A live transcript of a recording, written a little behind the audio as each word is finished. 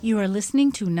You are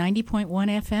listening to 90.1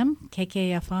 FM,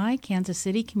 KKFI, Kansas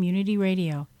City Community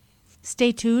Radio.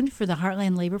 Stay tuned for the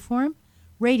Heartland Labor Forum,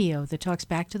 radio that talks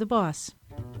back to the boss.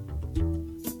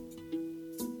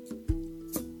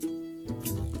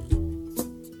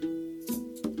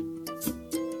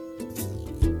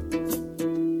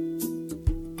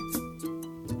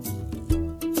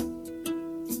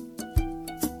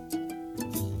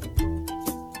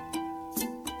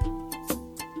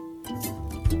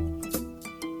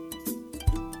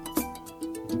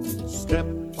 Step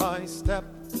by step,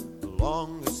 the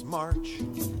longest march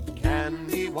can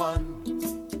be won,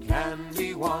 can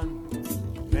be won.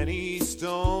 Many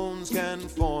stones can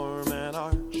form an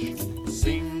arch,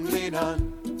 singly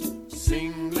none,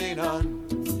 singly none.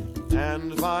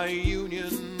 And by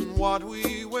union, what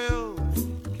we will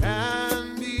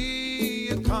can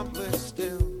be accomplished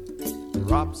still.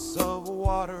 Drops of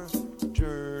water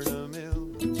turn a mill,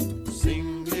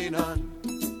 singly none,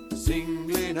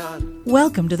 singly none.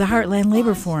 Welcome to the Heartland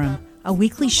Labor Forum, a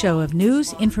weekly show of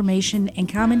news, information, and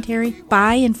commentary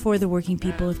by and for the working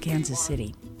people of Kansas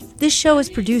City. This show is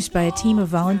produced by a team of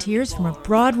volunteers from a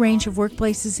broad range of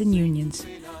workplaces and unions.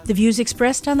 The views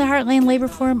expressed on the Heartland Labor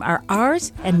Forum are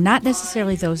ours and not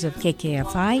necessarily those of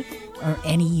KKFI or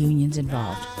any unions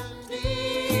involved.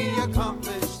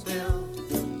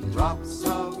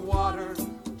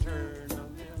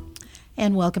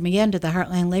 And welcome again to the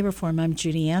Heartland Labor Forum. I'm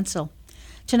Judy Ansell.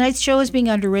 Tonight's show is being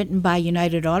underwritten by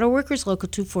United Auto Workers, Local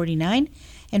 249,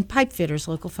 and Pipe Fitters,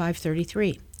 Local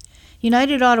 533.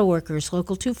 United Auto Workers,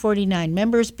 Local 249,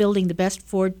 members building the best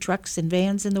Ford trucks and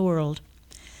vans in the world.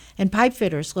 And Pipe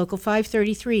Fitters, Local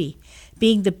 533,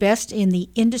 being the best in the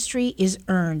industry is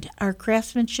earned. Our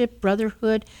craftsmanship,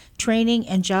 brotherhood, training,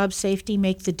 and job safety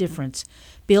make the difference.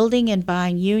 Building and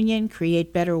buying union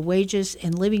create better wages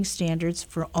and living standards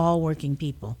for all working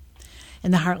people.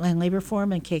 And the Heartland Labor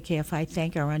Forum and KKFI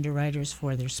thank our underwriters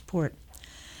for their support.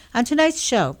 On tonight's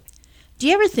show, do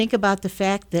you ever think about the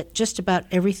fact that just about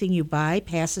everything you buy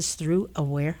passes through a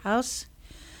warehouse?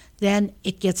 Then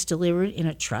it gets delivered in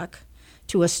a truck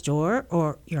to a store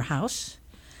or your house?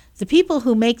 The people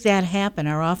who make that happen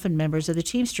are often members of the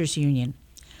Teamsters Union.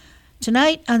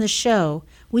 Tonight on the show,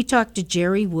 we talked to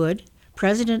Jerry Wood,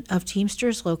 president of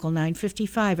Teamsters Local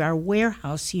 955, our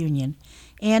warehouse union,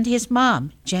 and his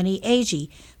mom, Jenny Agee,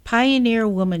 pioneer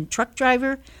woman truck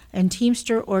driver and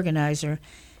Teamster organizer.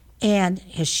 And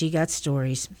has she got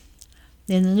stories?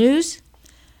 In the news,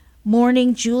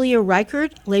 mourning Julia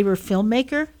Reichert, labor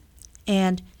filmmaker,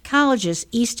 and colleges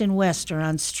east and west are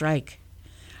on strike.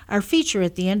 Our feature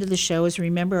at the end of the show is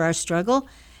Remember Our Struggle,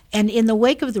 and in the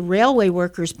wake of the railway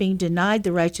workers being denied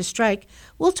the right to strike,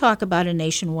 we'll talk about a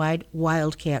nationwide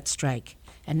wildcat strike.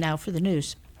 And now for the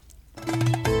news.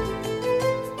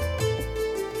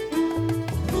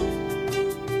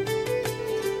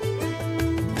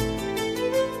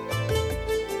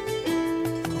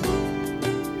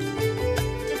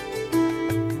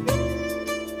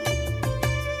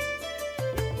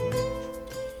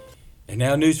 And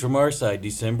now news from our side,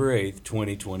 December 8th,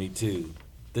 2022.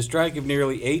 The strike of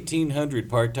nearly 1,800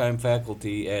 part-time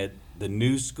faculty at the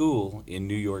New School in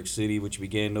New York City, which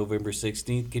began November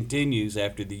 16th, continues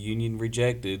after the union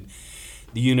rejected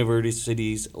the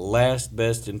university's last,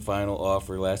 best, and final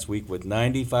offer last week with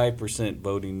 95%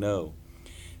 voting no.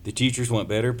 The teachers want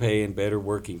better pay and better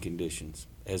working conditions.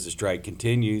 As the strike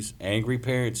continues, angry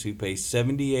parents who pay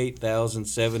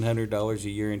 $78,700 a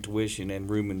year in tuition and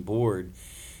room and board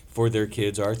for their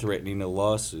kids are threatening a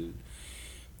lawsuit.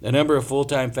 A number of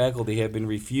full-time faculty have been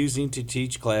refusing to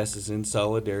teach classes in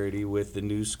solidarity with the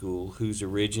New School, whose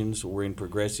origins were in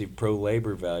progressive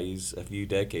pro-labor values a few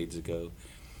decades ago.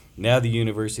 Now the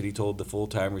university told the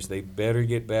full-timers they better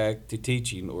get back to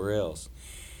teaching or else.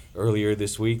 Earlier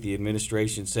this week, the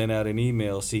administration sent out an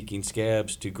email seeking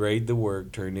scabs to grade the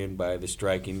work turned in by the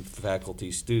striking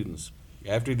faculty students.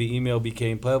 After the email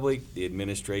became public, the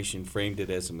administration framed it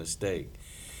as a mistake.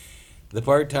 The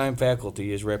part-time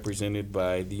faculty is represented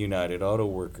by the United Auto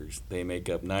Workers. They make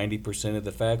up 90% of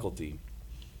the faculty.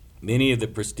 Many of the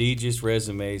prestigious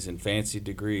resumes and fancy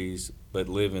degrees, but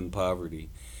live in poverty.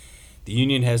 The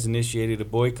union has initiated a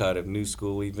boycott of New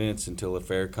School events until a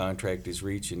fair contract is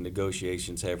reached and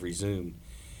negotiations have resumed.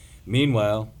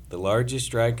 Meanwhile, the largest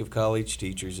strike of college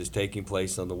teachers is taking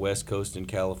place on the West Coast in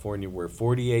California, where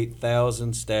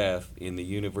 48,000 staff in the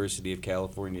University of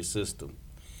California system.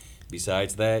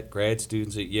 Besides that, grad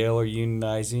students at Yale are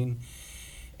unionizing,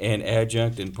 and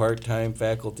adjunct and part-time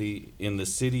faculty in the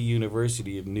City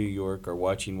University of New York are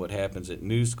watching what happens at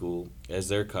New School as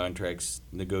their contracts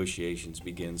negotiations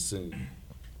begin soon.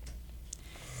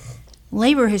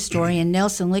 Labor historian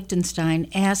Nelson Lichtenstein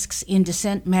asks in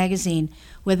Dissent magazine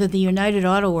whether the United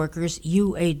Auto Workers,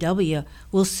 UAW,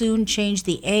 will soon change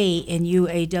the A in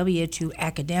UAW to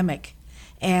academic,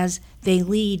 as they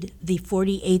lead the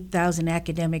 48,000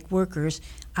 academic workers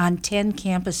on 10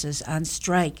 campuses on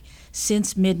strike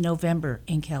since mid-November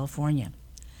in California.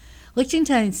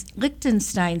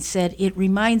 Lichtenstein said it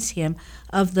reminds him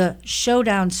of the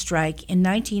showdown strike in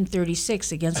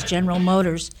 1936 against General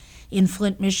Motors in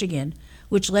Flint, Michigan,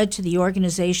 which led to the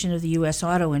organization of the U.S.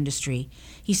 auto industry.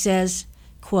 He says,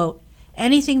 quote,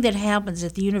 "Anything that happens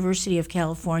at the University of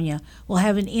California will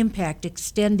have an impact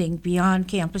extending beyond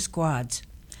campus quads.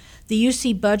 The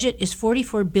UC budget is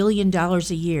 $44 billion a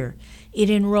year. It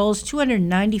enrolls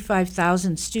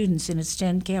 295,000 students in its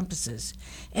 10 campuses,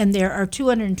 and there are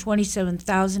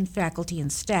 227,000 faculty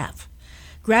and staff.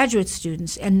 Graduate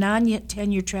students and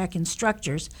non-tenure track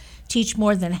instructors teach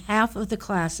more than half of the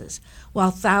classes,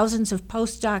 while thousands of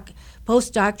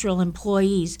postdoctoral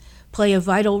employees play a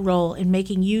vital role in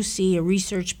making UC a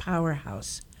research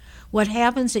powerhouse. What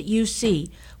happens at UC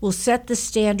will set the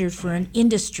standard for an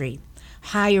industry,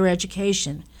 higher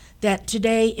education, that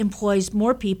today employs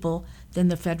more people than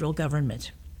the federal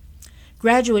government.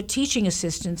 Graduate teaching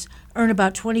assistants earn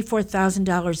about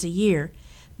 $24,000 a year,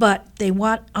 but they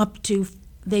want up to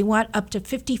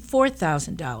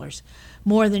 $54,000,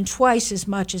 more than twice as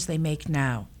much as they make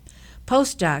now.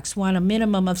 Postdocs want a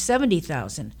minimum of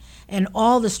 $70,000, and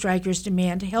all the strikers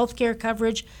demand health care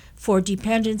coverage for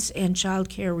dependents and child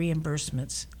care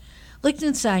reimbursements.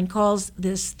 Lichtenstein calls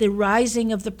this the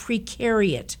rising of the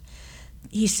precariat.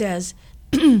 He says,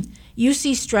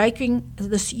 UC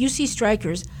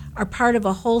strikers are part of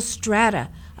a whole strata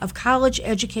of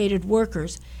college-educated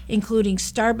workers, including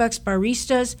Starbucks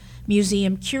baristas,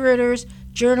 museum curators,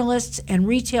 journalists, and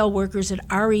retail workers at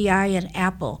REI and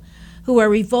Apple, who are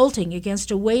revolting against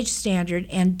a wage standard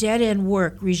and dead-end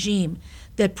work regime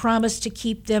that promised to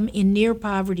keep them in near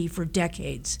poverty for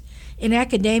decades. In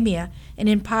academia, an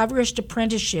impoverished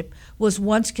apprenticeship was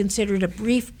once considered a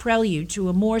brief prelude to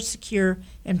a more secure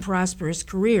and prosperous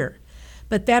career.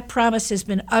 But that promise has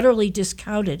been utterly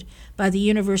discounted by the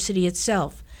university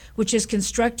itself, which has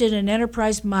constructed an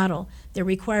enterprise model that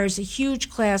requires a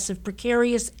huge class of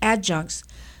precarious adjuncts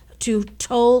to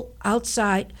toll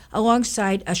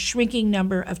alongside a shrinking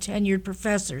number of tenured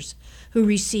professors who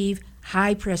receive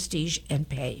high prestige and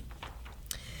pay.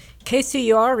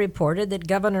 KCUR reported that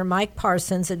Governor Mike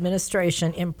Parson's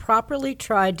administration improperly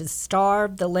tried to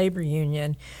starve the labor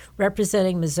union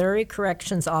representing Missouri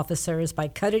corrections officers by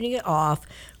cutting it off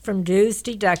from dues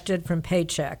deducted from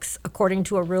paychecks, according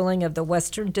to a ruling of the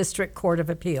Western District Court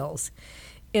of Appeals.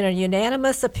 In a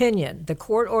unanimous opinion, the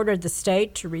court ordered the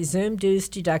state to resume dues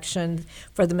deduction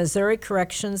for the Missouri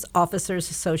Corrections Officers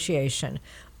Association,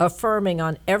 affirming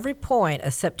on every point a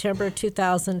September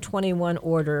 2021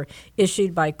 order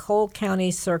issued by Cole County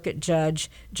Circuit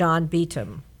Judge John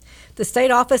Beatum. The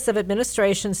State Office of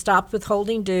Administration stopped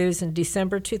withholding dues in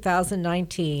December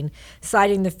 2019,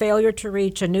 citing the failure to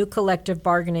reach a new collective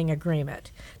bargaining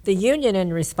agreement. The union,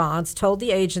 in response, told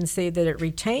the agency that it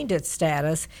retained its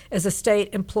status as a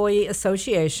state employee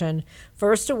association,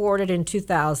 first awarded in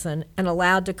 2000 and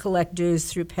allowed to collect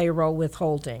dues through payroll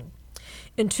withholding.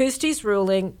 In Tuesday's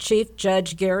ruling, Chief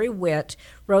Judge Gary Witt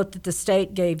wrote that the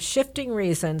state gave shifting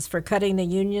reasons for cutting the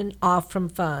union off from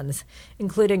funds,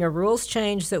 including a rules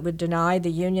change that would deny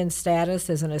the union status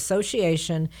as an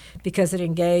association because it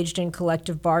engaged in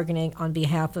collective bargaining on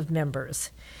behalf of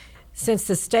members. Since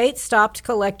the state stopped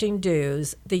collecting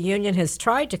dues, the union has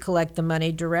tried to collect the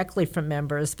money directly from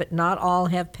members, but not all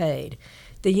have paid.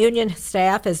 The union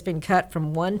staff has been cut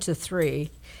from 1 to 3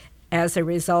 as a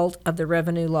result of the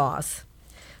revenue loss.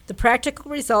 The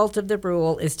practical result of the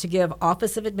rule is to give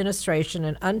Office of Administration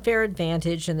an unfair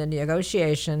advantage in the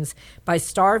negotiations by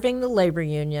starving the labor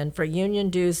union for union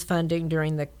dues funding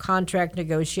during the contract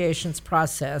negotiations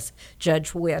process,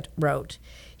 Judge Witt wrote.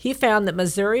 He found that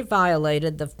Missouri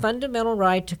violated the fundamental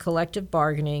right to collective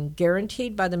bargaining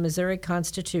guaranteed by the Missouri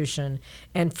Constitution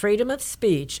and freedom of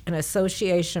speech and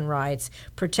association rights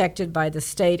protected by the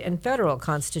state and federal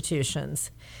constitutions.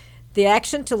 The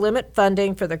action to limit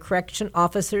funding for the Correction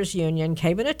Officers Union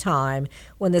came at a time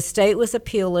when the state was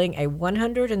appealing a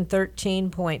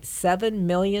 $113.7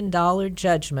 million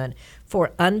judgment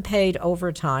for unpaid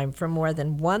overtime for more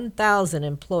than 1,000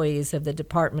 employees of the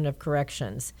Department of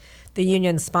Corrections. The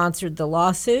union sponsored the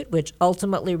lawsuit, which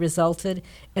ultimately resulted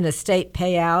in a state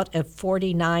payout of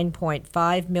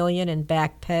 $49.5 million in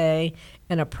back pay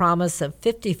and a promise of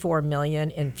 $54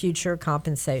 million in future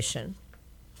compensation.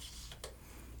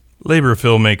 Labor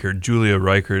filmmaker Julia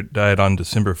Reichert died on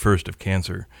December 1st of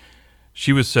cancer.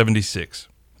 She was 76.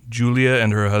 Julia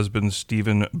and her husband,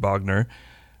 Stephen Bogner,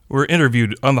 were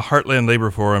interviewed on the Heartland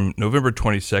Labor Forum November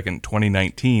 22,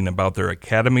 2019, about their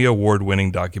Academy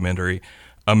Award-winning documentary,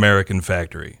 American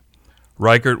Factory.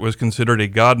 Reichert was considered a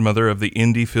godmother of the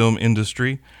indie film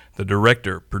industry. The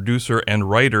director, producer, and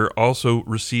writer also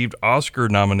received Oscar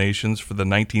nominations for the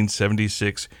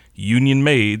 1976 Union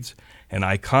Maids, an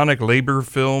iconic labor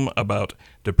film about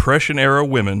Depression-era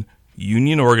women,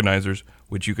 union organizers,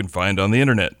 which you can find on the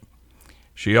internet.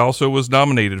 She also was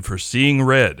nominated for Seeing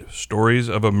Red, Stories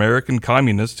of American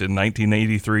Communists in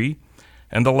 1983,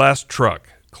 and The Last Truck,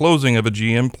 Closing of a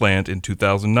GM Plant in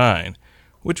 2009,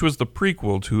 which was the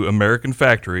prequel to American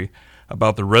Factory,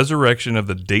 about the resurrection of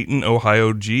the Dayton,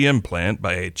 Ohio GM plant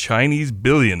by a Chinese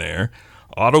billionaire,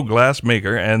 auto glass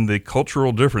maker, and the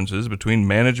cultural differences between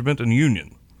management and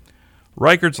union.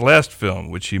 Reichert's last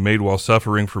film, which she made while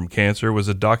suffering from cancer, was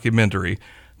a documentary,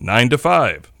 9 to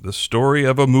 5, The Story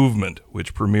of a Movement,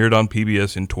 which premiered on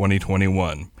PBS in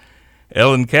 2021.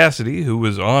 Ellen Cassidy, who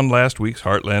was on last week's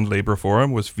Heartland Labor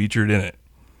Forum, was featured in it.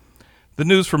 The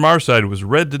news from our side was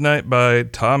read tonight by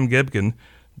Tom Gebkin,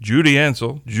 Judy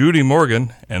Ansell, Judy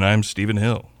Morgan, and I'm Stephen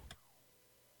Hill.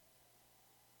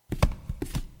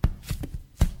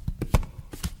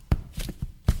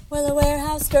 Well, a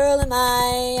warehouse girl am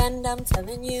I, and I'm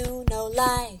telling you no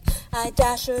lie. I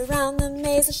dash around the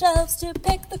maze of shelves to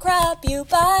pick the crap you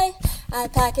buy. I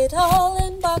pack it all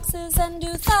in boxes and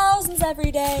do thousands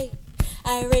every day.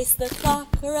 I race the clock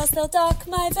or else they'll dock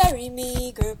my very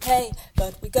meager pay.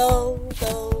 But we go,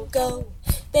 go, go,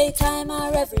 they time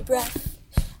our every breath.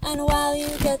 And while you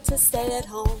get to stay at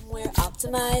home, we're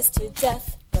optimized to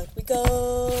death. But we go.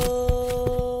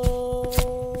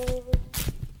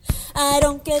 I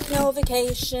don't get no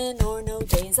vacation or no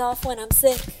days off when I'm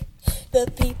sick. The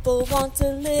people want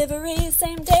delivery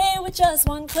same day with just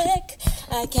one click.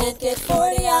 I can't get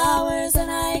 40 hours and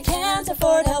I can't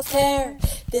afford health care.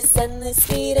 This endless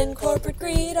speed and corporate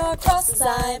greed are crosses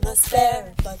I must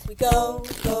bear. But we go,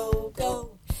 go,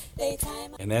 go.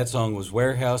 And that song was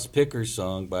Warehouse Picker's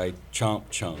Song by Chomp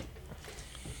Chomp.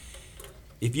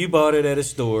 If you bought it at a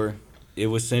store, it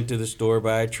was sent to the store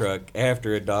by a truck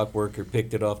after a dock worker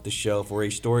picked it off the shelf or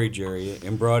a storage area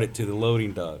and brought it to the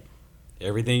loading dock.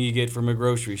 Everything you get from a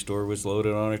grocery store was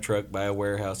loaded on a truck by a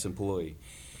warehouse employee.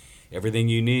 Everything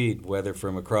you need, whether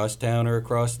from across town or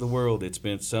across the world, it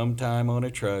spent some time on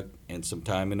a truck and some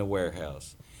time in a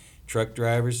warehouse. Truck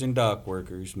drivers and dock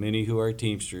workers, many who are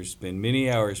Teamsters, spend many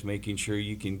hours making sure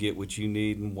you can get what you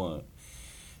need and want.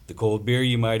 The cold beer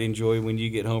you might enjoy when you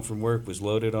get home from work was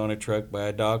loaded on a truck by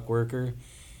a dock worker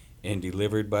and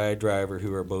delivered by a driver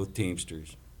who are both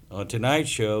Teamsters. On tonight's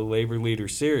show, Labor Leader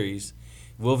Series,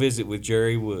 we'll visit with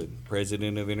Jerry Wood,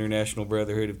 president of International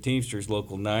Brotherhood of Teamsters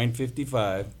Local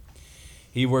 955.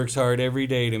 He works hard every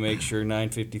day to make sure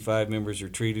 955 members are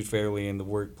treated fairly in the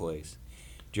workplace.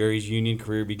 Jerry's union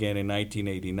career began in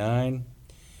 1989.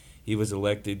 He was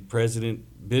elected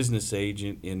president business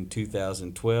agent in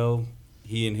 2012.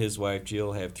 He and his wife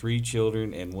Jill have 3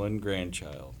 children and 1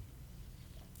 grandchild.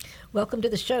 Welcome to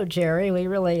the show, Jerry. We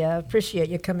really appreciate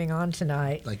you coming on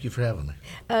tonight. Thank you for having me.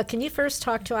 Can you first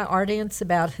talk to our audience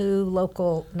about who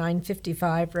Local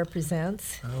 955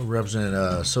 represents? I represent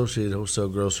Associated Wholesale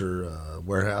Grocer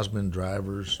warehousemen,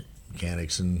 drivers,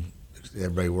 mechanics, and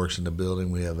everybody works in the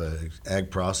building. We have a ag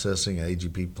processing, an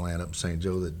AGP plant up in St.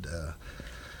 Joe that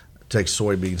takes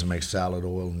soybeans and makes salad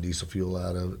oil and diesel fuel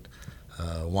out of it.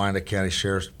 Wyandotte County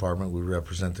Sheriff's Department, we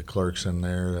represent the clerks in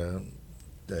there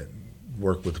that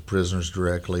work with the prisoners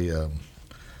directly,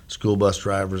 school bus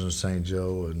drivers in St.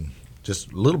 Joe, and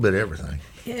just a little bit of everything.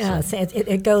 Yeah, so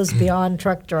it goes beyond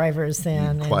truck drivers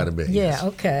then. Quite a bit, Yeah, yes.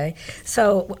 okay.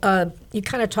 So you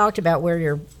kind of talked about where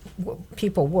your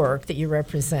people work that you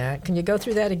represent. Can you go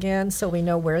through that again so we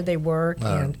know where they work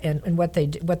and what they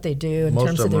do in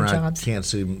terms of their jobs? Most of them are in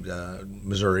Kansas City,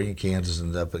 Missouri, and Kansas,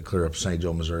 and up at clear up St.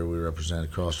 Joe, Missouri. We represent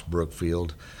across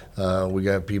Brookfield. We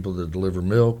got people that deliver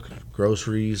milk,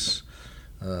 groceries,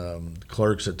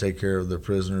 clerks that take care of the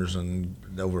prisoners and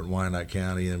over at Wyandotte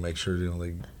County and make sure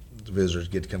the visitors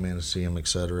get to come in and see them, et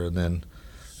cetera. And then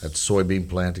at the soybean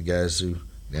plant, the guys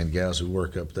and gals who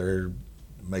work up there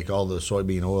make all the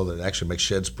soybean oil that actually makes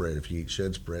shed spread. If you eat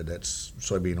shed spread, that's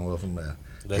soybean oil from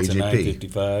That's AGP. a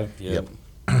 955. Yep.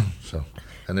 So,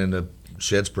 and then the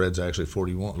shed spread's actually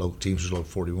 41, local Teamsters Local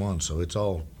 41, so it's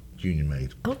all union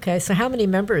made. Okay, so how many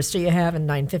members do you have in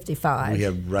 955? We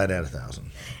have right at 1,000.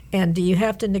 And do you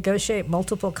have to negotiate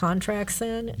multiple contracts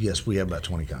then? Yes, we have about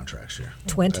 20 contracts here.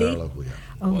 20? At our local, yeah.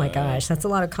 Oh my gosh, that's a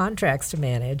lot of contracts to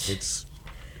manage. It's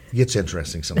gets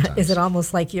interesting sometimes. Is it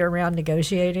almost like year-round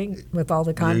negotiating with all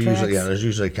the contracts? There's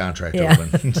usually a contract Yeah.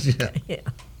 open. Yeah. Yeah.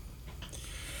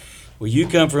 Well, you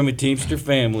come from a Teamster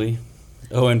family.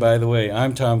 Oh, and by the way,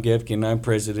 I'm Tom Gepkin. I'm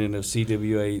president of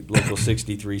CWA Local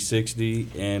 6360,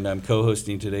 and I'm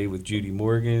co-hosting today with Judy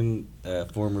Morgan,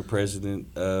 former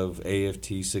president of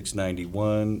AFT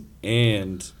 691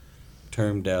 and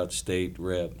termed out state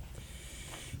rep.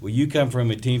 Well, you come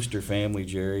from a Teamster family,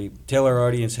 Jerry. Tell our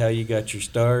audience how you got your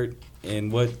start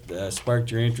and what sparked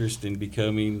your interest in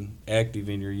becoming active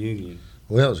in your union.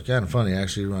 Well, it was kind of funny,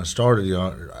 actually. When I started,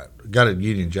 I got a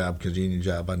union job because the union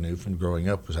job I knew from growing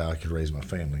up was how I could raise my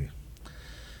family.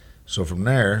 So from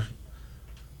there,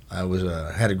 I was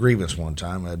had a grievance one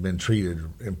time. I'd been treated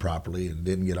improperly and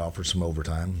didn't get offered some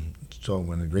overtime. So I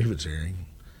went to the grievance hearing.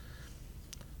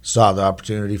 Saw the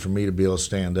opportunity for me to be able to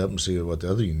stand up and see what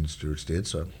the other union stewards did,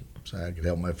 so I could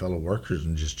help my fellow workers,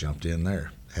 and just jumped in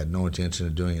there. Had no intention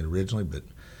of doing it originally, but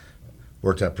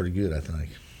worked out pretty good, I think.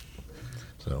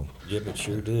 So Yep, it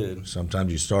sure did.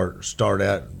 sometimes you start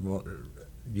out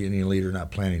union leader, not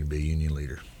planning to be a union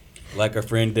leader. Like our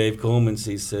friend Dave Coleman,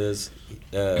 he says,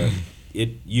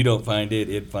 you don't find it,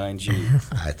 it finds you.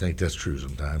 I think that's true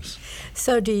sometimes.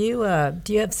 So do you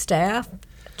have staff,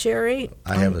 Jerry?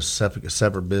 I have a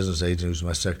separate business agent who's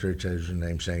my secretary treasurer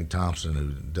named Shane Thompson,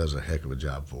 who does a heck of a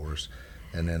job for us.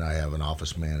 And then I have an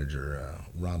office manager,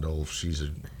 Rhonda Olf.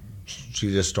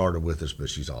 She just started with us, but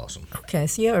she's awesome. Okay,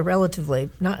 so you have a relatively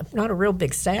not a real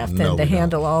big staff then No, to we don't.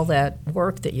 handle all that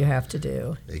work that you have to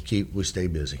do. We stay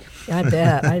busy.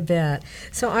 I bet.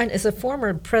 So as a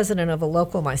former president of a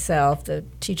local myself, the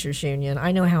teachers union,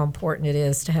 I know how important it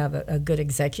is to have a good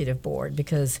executive board,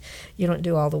 because you don't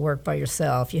do all the work by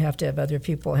yourself. You have to have other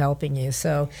people helping you.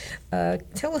 So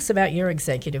tell us about your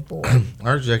executive board.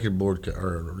 Our executive board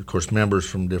are, of course, members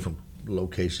from different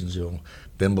locations.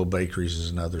 Bimbo Bakeries is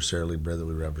another Sara Lee bread that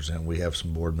we represent. We have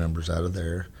some board members out of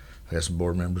there. We have some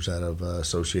board members out of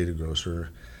Associated Grocer.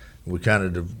 We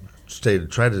kind of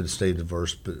try to stay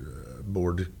diverse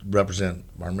board to represent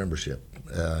our membership,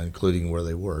 including where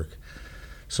they work.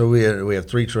 So we have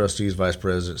 3 trustees, vice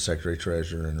president, secretary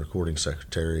treasurer, and recording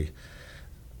secretary,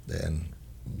 and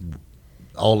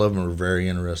all of them are very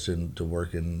interested to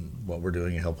work in what we're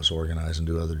doing and help us organize and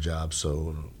do other jobs.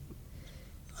 So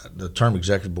the term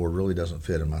executive board really doesn't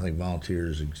fit them. I think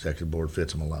volunteers executive board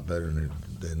fits them a lot better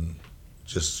than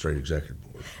just straight executive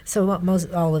board. So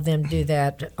all of them do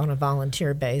that on a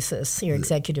volunteer basis, your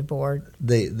executive board?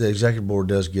 The executive board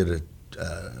does get a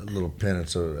little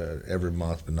penance every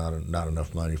month, but not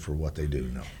enough money for what they do.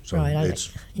 No, so Right,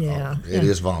 it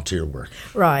is volunteer work.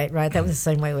 Right. That was the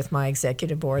same way with my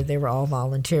executive board. They were all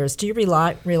volunteers. Do you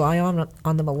rely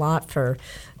on them a lot for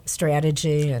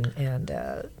strategy and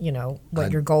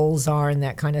what your goals are and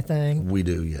that kind of thing? We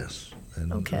do, yes,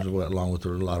 and Okay. along with a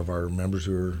lot of our members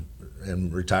who are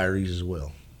and retirees as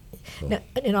well. So,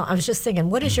 Now, I was just thinking,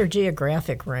 what is your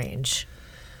geographic range?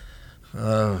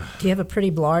 Do you have a pretty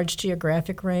large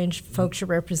geographic range, folks you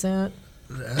represent?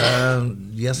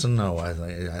 yes and no. I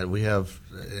think we have,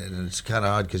 and it's kind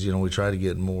of odd because we try to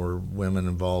get more women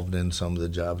involved in some of the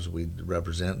jobs we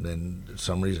represent, and for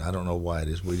some reason I don't know why it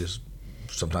is. We just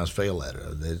sometimes fail at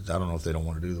it. I don't know if they don't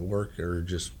want to do the work or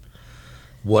just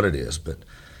what it is, but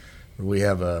we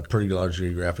have a pretty large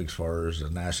geographic as far as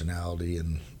nationality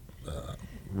and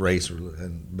race,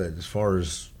 but as far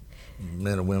as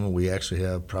men and women, we actually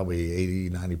have probably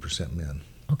 80-90% men.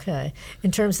 Okay.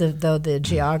 In terms of, though, the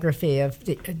geography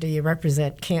do you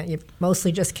represent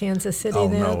mostly just Kansas City Oh,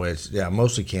 then? no, it's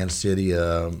mostly Kansas City,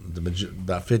 about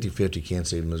 50-50 Kansas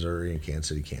City, Missouri, and Kansas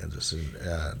City, Kansas,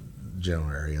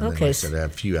 general area. And Okay, then like I said, I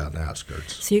have a few out in the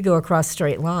outskirts. So you go across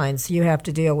straight lines. You have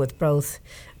to deal with both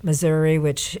Missouri,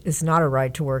 which is not a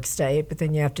right-to-work state, but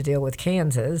then you have to deal with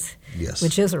Kansas, Yes.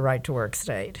 which is a right-to-work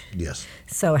state. Yes.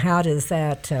 So how does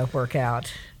that work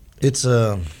out? It's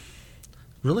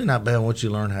really not bad once you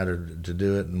learn how to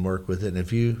do it and work with it. And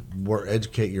if you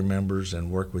educate your members and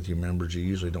work with your members, you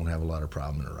usually don't have a lot of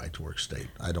problem in a right-to-work state.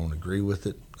 I don't agree with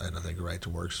it. I don't think a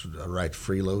right-to-work's a right to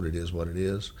freeload. It is what it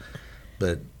is.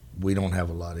 But we don't have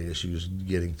a lot of issues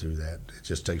getting through that. It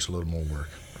just takes a little more work.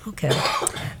 Okay.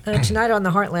 Tonight on the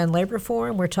Heartland Labor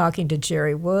Forum, we're talking to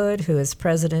Jerry Wood, who is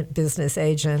President Business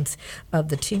Agent of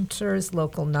the Teamsters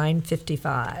Local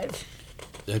 955.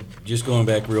 Just going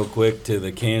back real quick to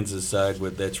the Kansas side,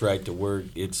 with that's right to work,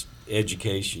 it's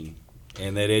education.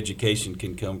 And that education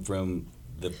can come from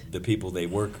the people they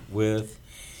work with,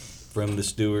 from the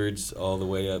stewards all the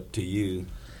way up to you.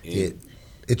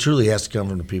 It truly has to come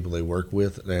from the people they work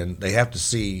with, and they have to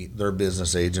see their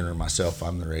business agent or myself,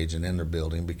 I'm their agent, in their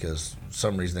building, because for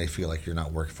some reason they feel like you're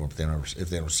not working for them if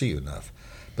they don't see you enough.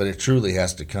 but it truly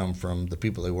has to come from the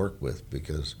people they work with,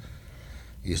 because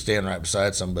you stand right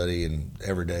beside somebody and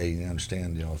every day you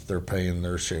understand, if they're paying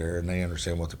their share and they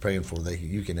understand what they're paying for,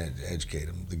 you can educate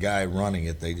them. The guy running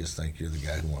it, they just think you're the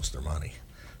guy who wants their money.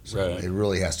 So Right. it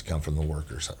really has to come from the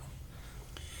workers.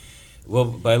 Well,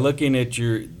 by looking at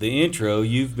the intro,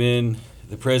 you've been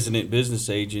the president business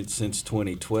agent since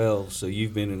 2012, so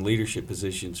you've been in leadership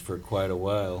positions for quite a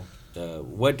while.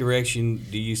 What direction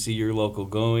do you see your local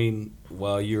going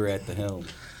while you're at the helm?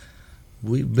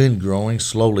 We've been growing,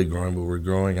 slowly growing, but we're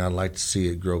growing. I'd like to see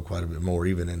it grow quite a bit more,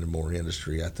 even into more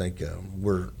industry. I think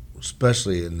we're,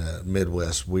 especially in the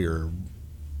Midwest, our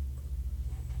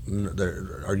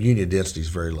union density is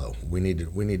very low. We need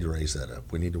to raise that up.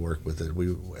 We need to work with it.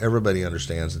 Everybody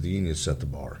understands that the unions set the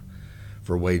bar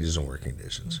for wages and working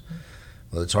conditions. Mm-hmm.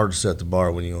 Well, it's hard to set the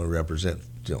bar when you only represent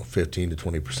 15 to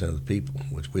 20% of the people,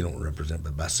 which we don't represent,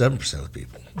 but about 7% of the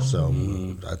people.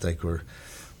 Mm-hmm. So I think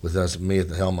with me at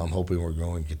the helm, I'm hoping we're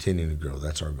growing, continuing to grow.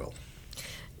 That's our goal.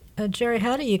 Jerry,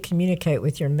 how do you communicate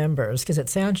with your members? Because it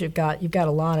sounds you've got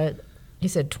a lot of. You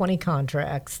said 20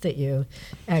 contracts that you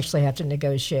actually have to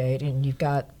negotiate, and you've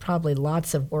got probably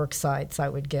lots of work sites, I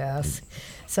would guess.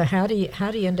 So how do you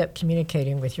end up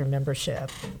communicating with your membership?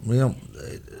 Well,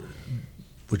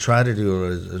 we try to do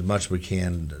as much as we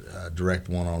can, direct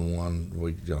one-on-one.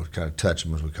 We kind of touch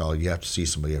them, as we call it. You have to see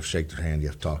somebody, you have to shake their hand, you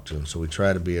have to talk to them. So we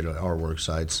try to be at our work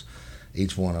sites,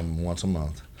 each one of them once a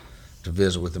month, to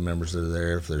visit with the members that are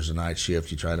there. If there's a night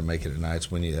shift, you try to make it at nights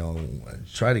when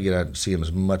try to get out and see them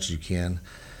as much as you can.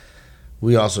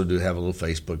 We also do have a little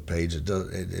Facebook page. It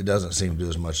doesn't seem to do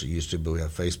as much as it used to, but we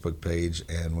have a Facebook page,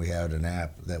 and we had an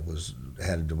app that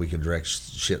we could direct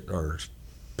shit or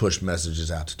push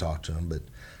messages out to talk to them. But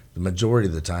the majority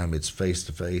of the time, it's face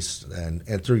to face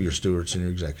and through your stewards and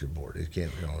your executive board. It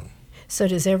can't. So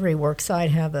does every worksite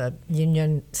have a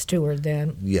union steward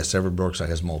then? Yes, every worksite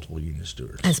has multiple union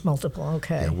stewards. Has multiple,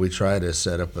 okay. And we try to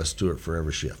set up a steward for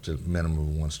every shift, a minimum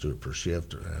of one steward per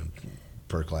shift and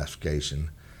per classification.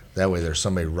 That way there's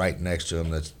somebody right next to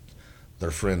them that's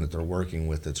their friend that they're working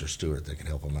with that's their steward that can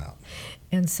help them out.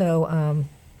 And so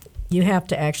you have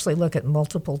to actually look at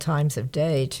multiple times of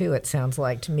day, too, it sounds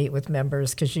like, to meet with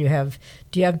members, because do you have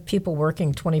people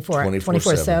working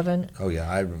 24/7? Oh,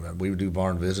 yeah. We do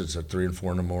barn visits at 3 and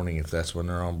 4 in the morning if that's when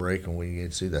they're on break, and we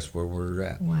see that's where we're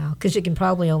at. Wow, because you can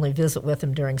probably only visit with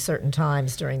them during certain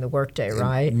times during the workday,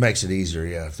 right? It makes it easier,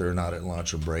 yeah. If they're not at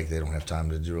lunch or break, they don't have time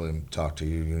to really talk to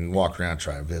you. You can walk around,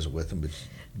 try to visit with them, but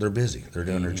they're busy. They're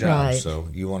doing their job, right. So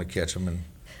you want to catch them and...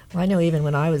 Well, I know even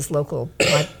when I was local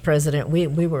president, we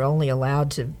were only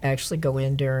allowed to actually go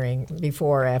in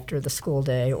before or after the school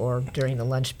day or during the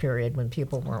lunch period when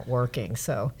people weren't working.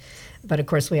 So, but of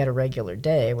course we had a regular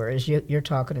day, whereas you're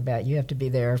talking about you have to be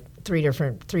there three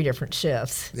different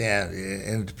shifts. Yeah,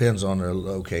 and it depends on the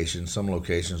location. Some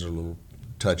locations are a little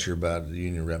touchier about the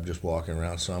union rep just walking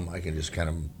around. Some I can just kind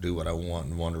of do what I want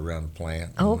and wander around the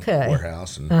plant, okay,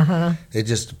 warehouse, and it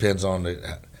just depends on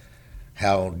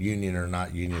how union or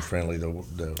not union friendly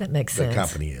that makes sense. The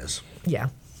company is. Yeah.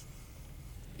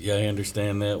 Yeah, I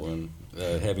understand that one.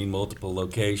 Having multiple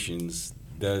locations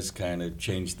does kind of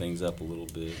change things up a little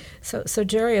bit. So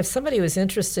Jerry, if somebody was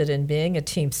interested in being a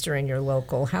Teamster in your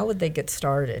local, how would they get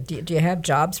started? Do you have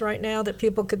jobs right now that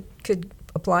people could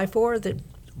apply for?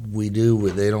 We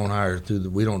do. They don't hire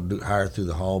we don't hire through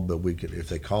the hall, but we could if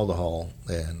they call the hall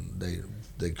and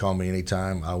they call me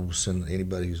anytime. I will send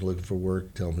anybody who's looking for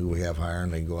work, tell them who we have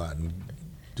hiring. They can go out and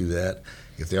do that.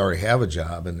 If they already have a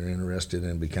job and they're interested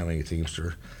in becoming a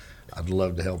Teamster, I'd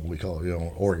love to help. We call it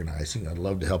organizing. I'd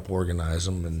love to help organize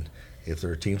them. And if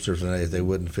they're Teamsters and if they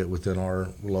wouldn't fit within our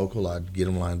local, I'd get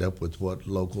them lined up with what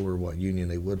local or what union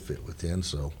they would fit within.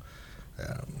 So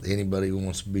anybody who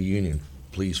wants to be union,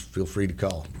 please feel free to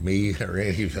call me or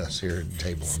any of us here at the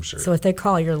table, I'm sure. So if they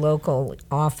call your local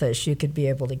office, you could be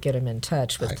able to get them in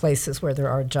touch with places where there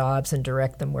are jobs and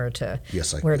direct them where to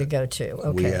go to.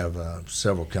 Okay. We have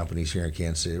several companies here in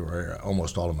Kansas City where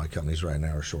almost all of my companies right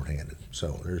now are shorthanded.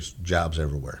 So there's jobs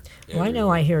everywhere. Well, I know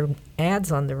I hear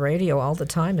ads on the radio all the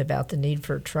time about the need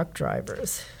for truck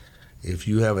drivers. If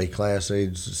you have a Class A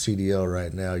CDL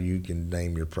right now, you can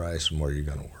name your price and where you're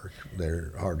going to work.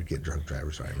 They're hard to get truck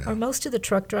drivers right now. Are most of the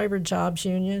truck driver jobs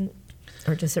union,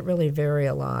 or does it really vary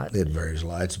a lot? It varies a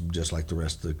lot. It's just like the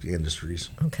rest of the industries.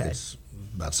 Okay. It's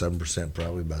about 7%,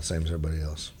 probably about the same as everybody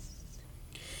else.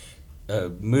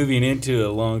 Moving into a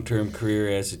long-term career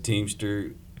as a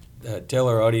Teamster, tell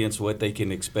our audience what they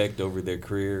can expect over their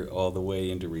career all the way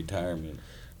into retirement.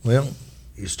 Well,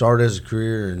 you start as a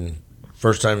career and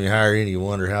first time you hire in, you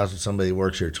wonder how somebody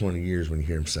works here 20 years when you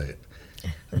hear them say it.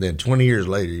 And then 20 years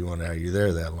later, you wonder how you're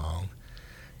there that long.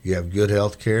 You have good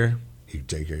health care. You can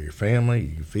take care of your family.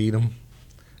 You can feed them.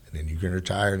 And then you can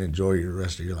retire and enjoy the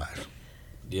rest of your life.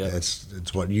 Yeah,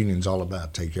 It's what union's all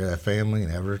about. Take care of that family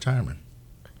and have a retirement.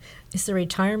 Is the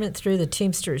retirement through the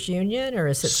Teamsters Union, or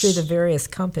is it through the various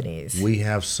companies? We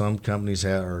have some companies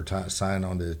that are signed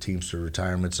on to the Teamster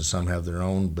retirements, and some have their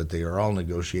own, but they are all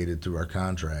negotiated through our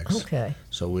contracts. Okay.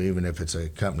 So even if it's a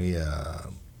company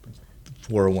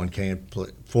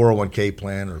 401k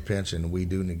plan or pension, we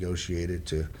do negotiate it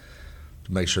to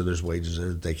make sure there's wages there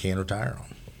that they can retire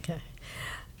on. Okay.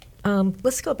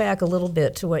 Let's go back a little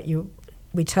bit to what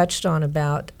we touched on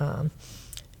about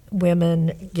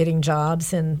women getting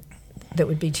jobs, and that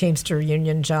would be Teamster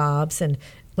Union jobs, and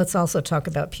let's also talk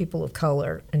about people of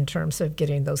color in terms of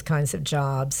getting those kinds of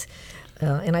jobs.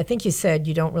 And I think you said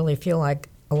you don't really feel like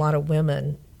a lot of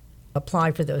women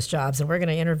apply for those jobs, and we're going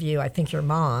to interview, I think, your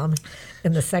mom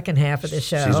in the second half of the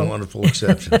show. She's a wonderful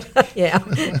exception. Yeah,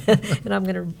 and I'm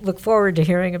going to look forward to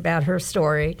hearing about her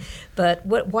story. But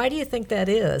why do you think that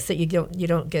is, that you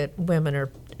don't get women,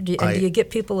 or do you get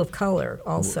people of color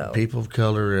also? People of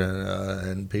color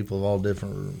and people of all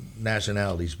different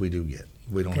nationalities we do get.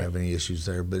 We don't have any issues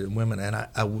there. But women, and I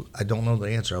don't know the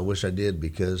answer. I wish I did,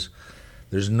 because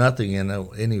there's nothing in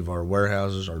any of our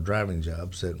warehouses or driving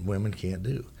jobs that women can't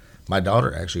do. My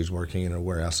daughter actually is working in a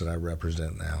warehouse that I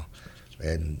represent now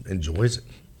and enjoys it.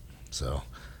 So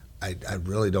I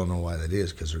really don't know why that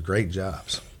is, because they're great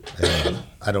jobs. And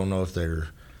I don't know if they're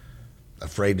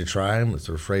afraid to try them, if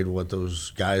they're afraid of what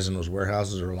those guys in those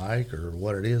warehouses are like, or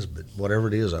what it is. But whatever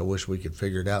it is, I wish we could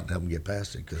figure it out and help them get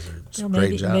past it, because they're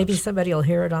great jobs. Maybe somebody will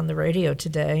hear it on the radio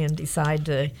today and decide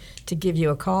to give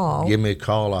you a call. Give me a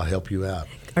call. I'll help you out.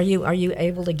 Are you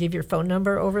able to give your phone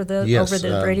number over the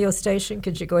radio station?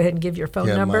 Could you go ahead and give your phone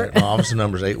number? My office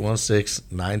number is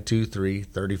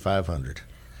 816-923-3500.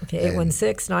 Okay,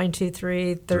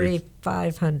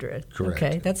 816-923-3500. Correct.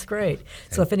 Okay, that's great.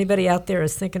 So if anybody out there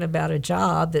is thinking about a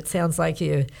job that sounds like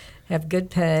you have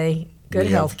good pay, good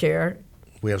health care,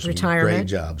 we have some retirement, great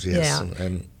jobs, yes. Yeah.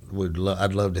 And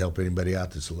I'd love to help anybody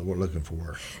out that's looking for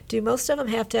work. Do most of them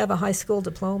have to have a high school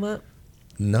diploma?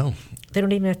 No. They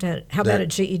don't even have to. How about a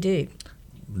GED?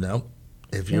 No.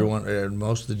 If you're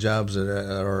most of the jobs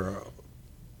that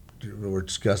we're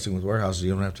discussing with warehouses,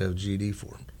 you don't have to have a GED for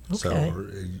them. Okay. So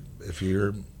if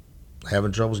you're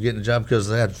having troubles getting a job because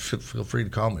of that, feel free to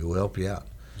call me. We'll help you out.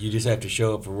 You just have to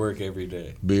show up for work every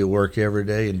day. Be at work every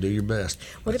day and do your best.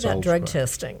 What about drug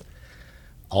testing?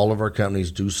 All of our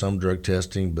companies do some drug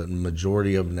testing, but the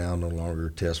majority of them now no longer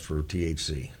test for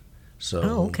THC.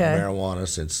 So marijuana,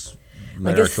 since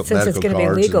I guess since it's going to be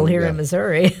legal here in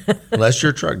Missouri. Unless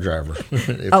you're a truck driver.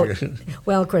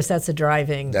 Well, of course, that's a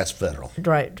driving. That's federal.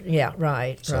 Right. Yeah.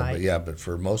 Right. So, right. But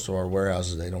for most of our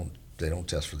warehouses, they don't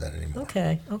test for that anymore.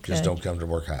 Okay. Just don't come to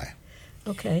work high.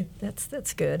 Okay,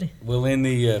 that's good. Well, in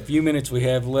the few minutes we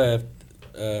have left,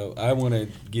 I want to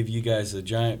give you guys a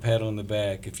giant pat on the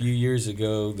back. A few years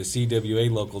ago, the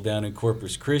CWA local down in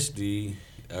Corpus Christi,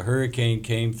 a hurricane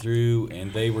came through,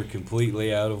 and they were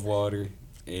completely out of water.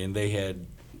 And they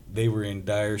were in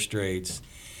dire straits,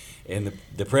 and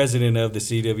the president of the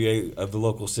CWA of the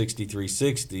local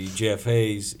 6360, Jeff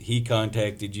Hayes, he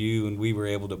contacted you, and we were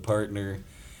able to partner,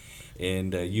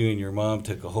 and you and your mom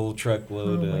took a whole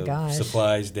truckload of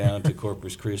supplies down to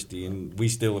Corpus Christi, and we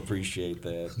still appreciate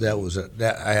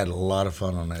that. I had a lot of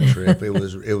fun on that trip. It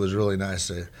was really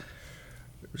nice.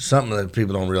 Something that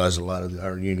people don't realize a lot of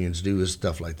our unions do is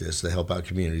stuff like this. They help out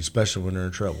communities, especially when they're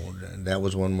in trouble. And that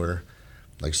was one where,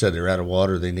 like I said, they're out of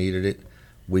water. They needed it.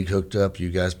 We hooked up. You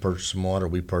guys purchased some water.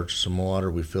 We purchased some water.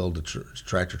 We filled the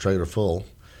tractor trailer full,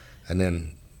 and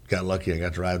then got lucky. I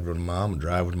got to ride with Mom and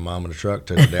drive with Mom in the truck,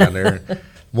 took her down there. And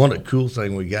one of the cool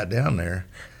things we got down there,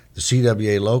 the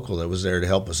CWA local that was there to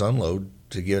help us unload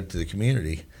to give it to the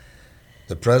community,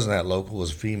 the president of that local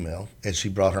was a female, and she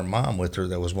brought her mom with her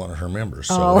that was one of her members.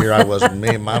 So here I was, me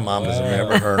and my mom as a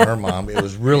member, her and her mom. It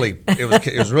was really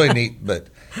neat, but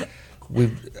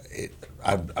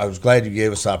I was glad you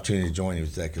gave us the opportunity to join you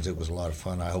with that because it was a lot of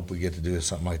fun. I hope we get to do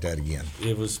something like that again.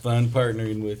 It was fun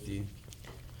partnering with you.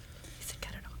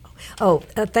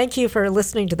 Thank you for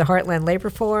listening to the Heartland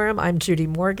Labor Forum. I'm Judy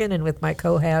Morgan, and with my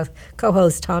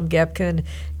co-host Tom Gepkin,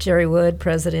 Jerry Wood,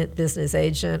 President, Business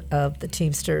Agent of the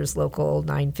Teamsters Local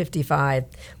 955.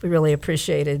 We really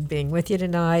appreciated being with you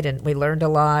tonight, and we learned a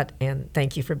lot, and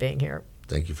thank you for being here.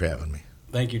 Thank you for having me.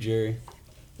 Thank you, Jerry.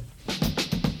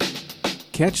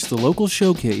 Catch the local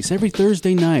showcase every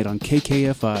Thursday night on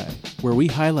KKFI, where we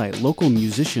highlight local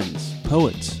musicians,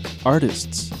 poets,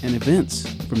 artists, and events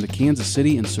from the Kansas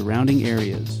City and surrounding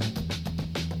areas.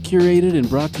 Curated and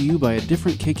brought to you by a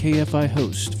different KKFI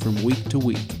host from week to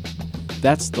week.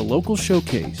 That's The Local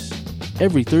Showcase,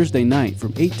 every Thursday night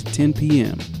from 8 to 10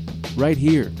 p.m., right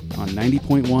here on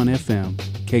 90.1 FM,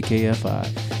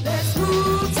 KKFI. Let's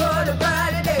move toward a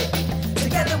brighter day.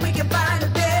 Together we can find a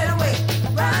better way.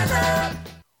 Rise up.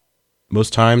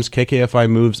 Most times, KKFI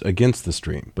moves against the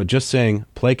stream, but just saying,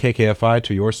 play KKFI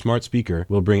to your smart speaker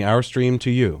will bring our stream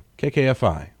to you.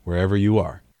 KKFI, wherever you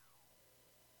are.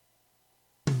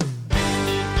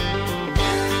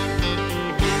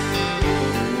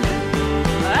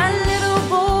 A little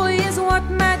boy is what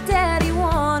my daddy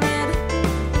wanted.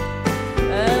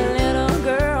 A little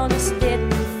girl just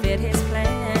didn't fit his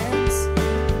plans.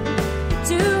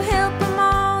 To help him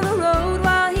on the road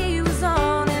while he was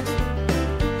on it,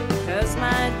 'cause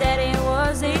my daddy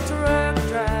was a truck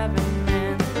driving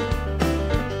man.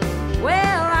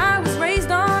 Well, I was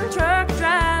raised on truck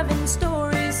driving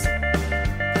stories.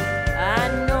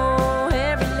 I know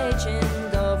every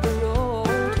legend of the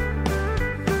road,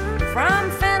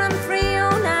 from Phantom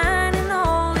 309 in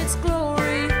all its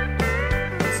glory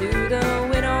to the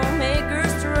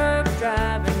Widowmaker's truck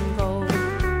driving code.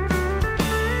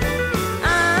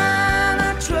 I'm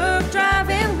a truck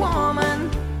driving woman.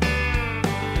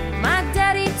 My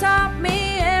daddy taught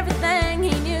me everything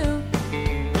he knew.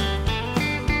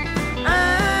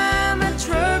 I'm a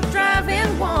truck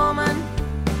driving woman,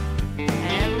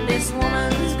 and this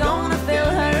woman's gonna fill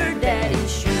her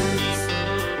daddy's shoes.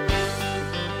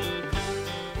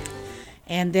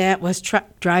 And that was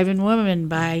Truck Driving Woman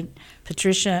by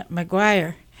Patricia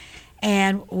McGuire.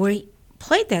 And we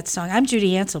played that song. I'm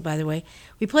Judy Ansell, by the way.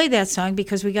 We played that song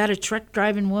because we got a truck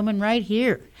driving woman right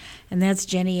here. And that's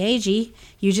Jenny Agee.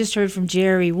 You just heard from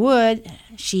Jerry Wood.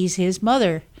 She's his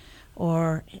mother.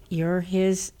 Or you're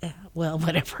his, well,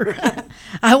 whatever.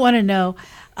 I want to know,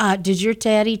 did your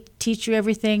daddy teach you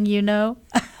everything you know?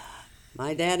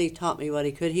 My daddy taught me what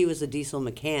he could. He was a diesel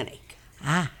mechanic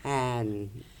Ah,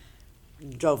 and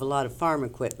drove a lot of farm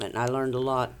equipment. I learned a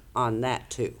lot on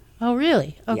that too. oh,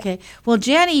 really? Okay. Well,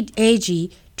 Jenny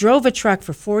Agee drove a truck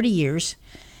for 40 years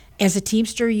as a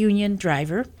Teamster Union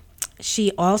driver.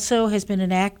 She also has been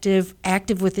an active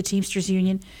with the Teamsters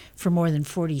Union for more than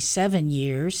 47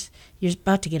 years. You're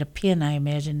about to get a pin, I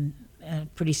imagine,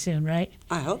 pretty soon, right?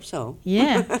 I hope so.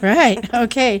 Yeah, right.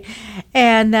 Okay.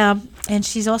 And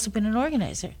she's also been an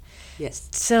organizer. Yes.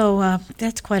 So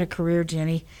that's quite a career,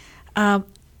 Jenny.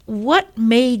 What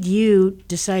made you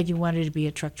decide you wanted to be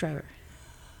a truck driver?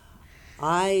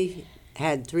 I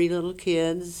had 3 little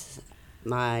kids.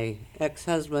 My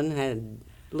ex-husband had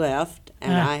left,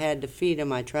 and I had to feed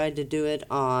him. I tried to do it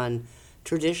on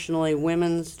traditionally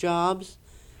women's jobs,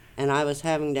 and I was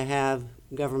having to have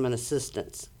government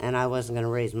assistance, and I wasn't going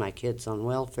to raise my kids on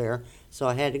welfare, so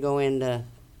I had to go into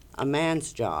a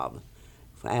man's job.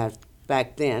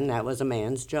 Back then, that was a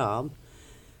man's job.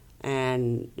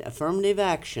 And affirmative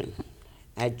action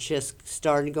had just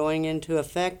started going into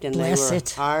effect, and Bless they were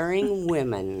it. hiring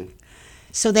women.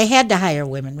 So they had to hire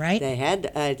women, right? They had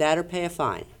that or pay a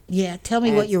fine. Yeah. Tell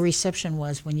me what And- your reception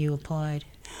was when you applied.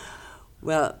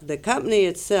 Well, the company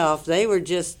itself, they were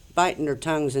just biting their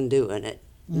tongues and doing it.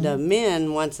 The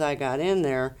men, once I got in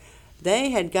there,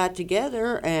 they had got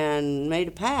together and made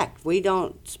a pact. We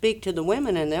don't speak to the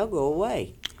women and they'll go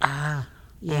away. Ah,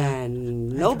 yeah. And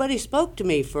nobody spoke to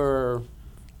me for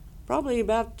probably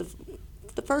about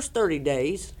the first 30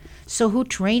 days. So who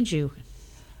trained you?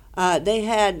 They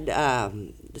had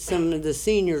some of the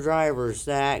senior drivers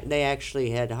that they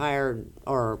actually had hired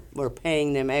or were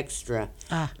paying them extra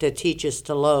to teach us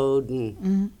to load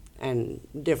and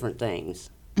different things.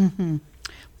 Mm-hmm.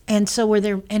 And so were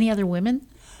there any other women?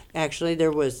 Actually,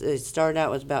 it started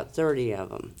out with about 30 of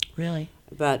them. Really?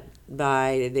 But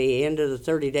by the end of the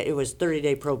 30 days, it was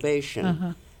 30-day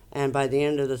probation. And by the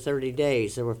end of the 30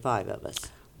 days, there were 5 of us.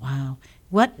 Wow.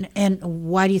 What and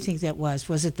why do you think that was?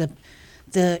 Was it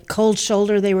the cold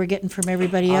shoulder they were getting from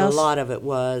everybody else? A lot of it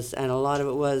was, and a lot of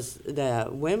it was the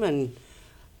women.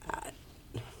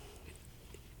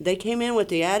 They came in with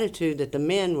the attitude that the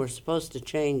men were supposed to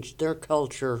change their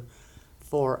culture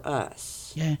for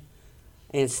us. Yeah.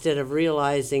 Instead of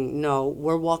realizing, no,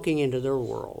 we're walking into their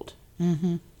world.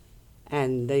 Mm-hmm.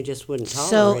 And they just wouldn't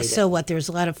tolerate it. So what? There was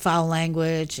a lot of foul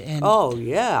language and. Oh,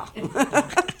 yeah.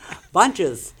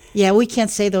 Bunches. Yeah, we can't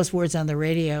say those words on the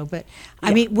radio, but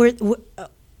I mean,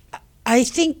 I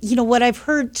think, what I've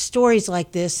heard stories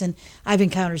like this, and I've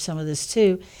encountered some of this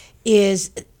too,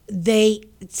 is they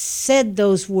said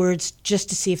those words just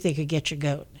to see if they could get your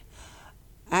goat.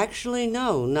 Actually,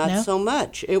 not so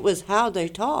much. It was how they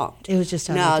talked. It was just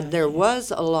how now, they talked. there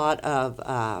was a lot of,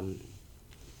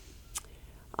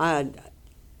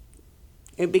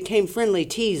 it became friendly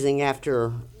teasing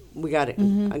after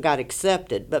I got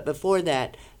accepted. But before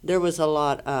that, there was a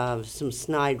lot of some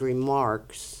snide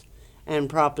remarks and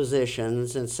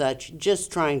propositions and such,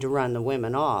 just trying to run the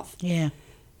women off. Yeah.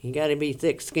 You got to be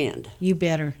thick-skinned. You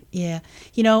better. Yeah.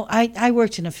 You know, I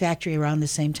worked in a factory around the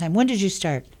same time. When did you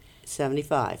start?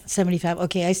 75. 75.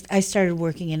 Okay, I started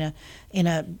working in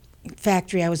a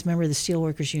factory. I was a member of the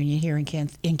Steelworkers Union here in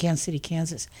Kansas City,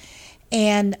 Kansas.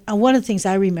 And one of the things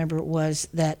I remember was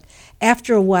that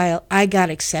after a while, I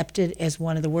got accepted as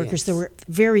one of the workers. Yes. There were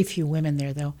very few women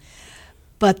there, though.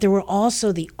 But there were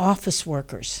also the office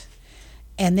workers,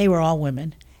 and they were all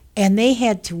women. And they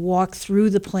had to walk through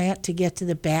the plant to get to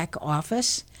the back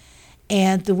office.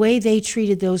 And the way they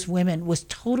treated those women was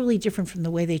totally different from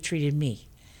the way they treated me,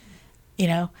 you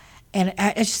know? And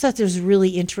I just thought that was really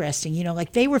interesting. You know,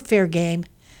 like they were fair game,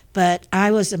 but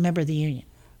I was a member of the union.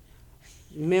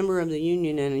 Member of the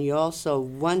union, and you also,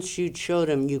 once you showed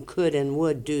them you could and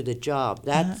would do the job,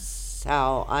 that's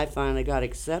how I finally got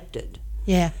accepted.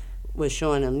 Yeah. Was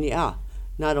showing them, yeah,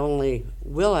 not only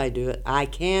will I do it, I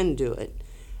can do it.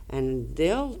 And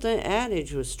the old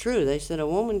adage was true. They said a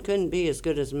woman couldn't be as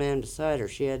good as a man beside her.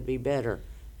 She had to be better.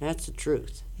 That's the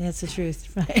truth. That's the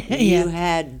truth. You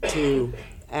had to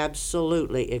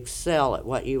absolutely excel at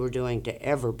what you were doing to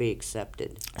ever be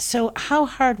accepted. So how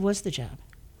hard was the job?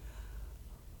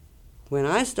 When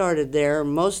I started there,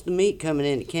 most of the meat coming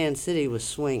into Kansas City was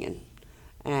swinging.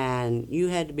 And you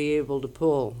had to be able to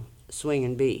pull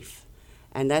swinging beef.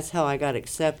 And that's how I got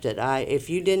accepted. If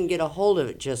you didn't get a hold of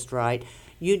it just right,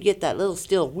 you'd get that little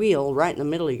steel wheel right in the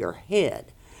middle of your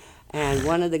head. And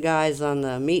one of the guys on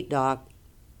the meat dock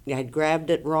had grabbed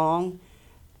it wrong,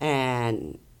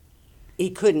 and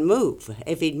he couldn't move.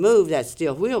 If he'd moved, that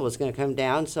steel wheel was going to come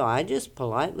down. So I just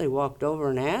politely walked over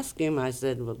and asked him. I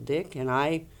said, well, Dick, can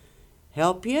I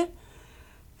help you?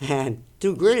 And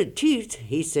through gritted teeth,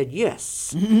 he said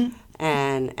yes. Mm-hmm.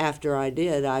 And after I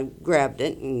did, I grabbed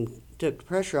it and took the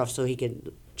pressure off so he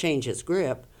could change his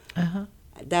grip. Uh-huh.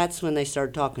 That's when they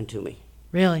started talking to me.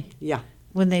 Really? Yeah.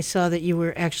 When they saw that you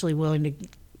were actually willing to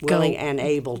Willing go. and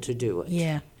able to do it.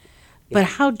 Yeah. But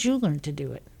how'd you learn to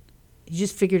do it? You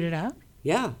just figured it out?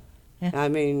 Yeah. Yeah. I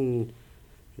mean,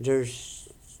 you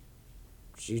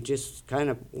just kind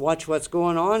of watch what's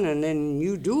going on and then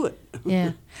you do it.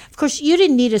 Yeah. Of course, you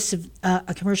didn't need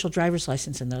a commercial driver's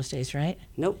license in those days, right?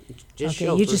 Nope. Just okay,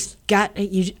 chauffeurs. you just got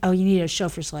you needed a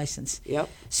chauffeur's license. Yep.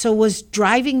 So was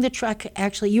driving the truck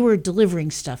actually, you were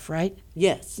delivering stuff, right?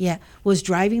 Yes. Yeah. Was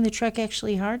driving the truck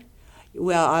actually hard?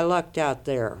 Well, I lucked out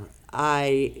there.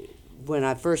 When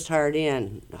I first hired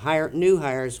in, new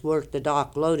hires worked the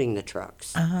dock loading the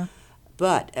trucks. Uh-huh.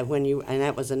 But and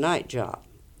that was a night job.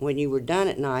 When you were done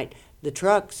at night, the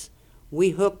trucks,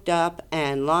 we hooked up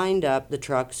and lined up the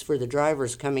trucks for the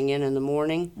drivers coming in the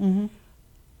morning. Mm-hmm.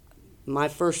 My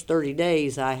first 30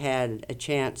 days, I had a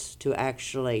chance to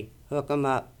actually hook them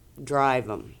up, drive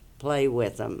them, play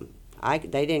with them.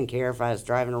 They didn't care if I was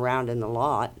driving around in the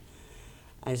lot.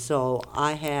 And so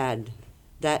I had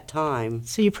that time.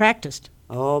 So you practiced.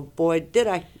 Oh, boy, did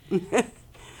I.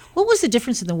 What was the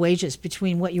difference in the wages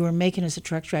between what you were making as a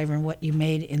truck driver and what you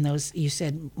made in those, you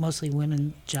said, mostly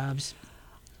women jobs?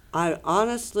 I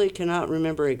honestly cannot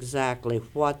remember exactly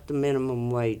what the minimum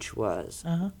wage was.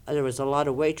 Uh-huh. There was a lot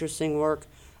of waitressing work,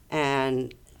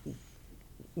 and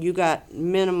you got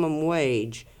minimum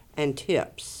wage and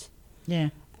tips. Yeah.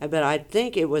 But I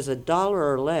think it was $1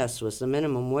 or less was the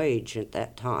minimum wage at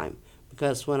that time.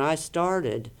 Because when I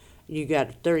started, you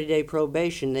got 30-day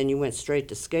probation, then you went straight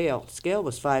to scale. Scale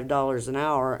was $5 an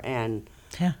hour, and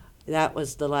that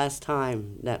was the last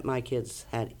time that my kids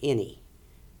had any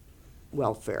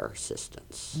welfare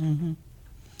assistance. Mm-hmm.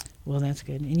 Well, that's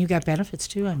good. And you got benefits,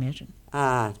 too, I imagine.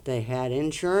 They had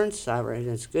insurance.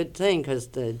 It's a good thing, because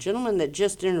the gentleman that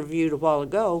just interviewed a while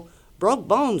ago broke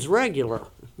bones regular.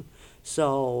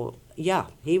 So, yeah,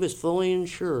 he was fully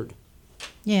insured.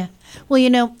 Yeah. Well, you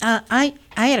know, I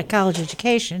had a college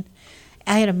education.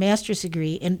 I had a master's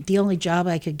degree, and the only job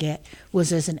I could get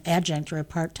was as an adjunct or a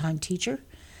part-time teacher.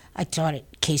 I taught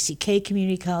at KCK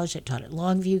Community College. I taught at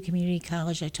Longview Community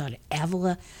College. I taught at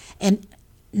Avila, and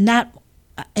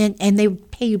they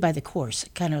would pay you by the course,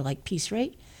 kind of like piece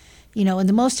rate, you know. And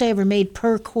the most I ever made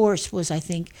per course was, I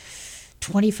think,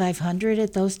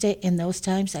 $2,500 in those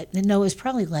times. No, it was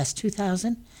probably less,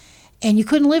 $2,000, and you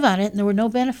couldn't live on it, and there were no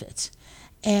benefits.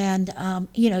 And,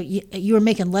 you know, you were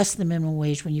making less than the minimum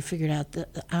wage when you figured out the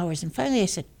hours. And finally I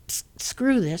said,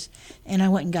 screw this, and I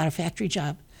went and got a factory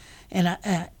job.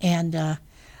 And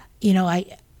you know,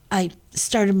 I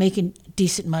started making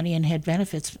decent money and had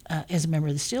benefits as a member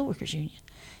of the Steelworkers Union.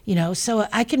 So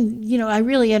I can, I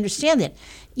really understand that.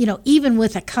 Even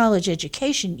with a college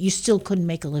education, you still couldn't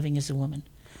make a living as a woman,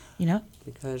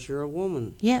 Because you're a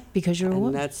woman. Yeah, because you're a And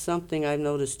woman. that's something I've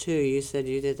noticed too. You said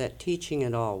you did that teaching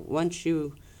and all.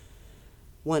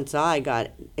 Once I got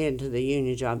into the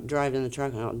union job, driving the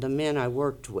truck, the men I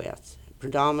worked with,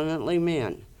 predominantly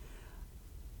men,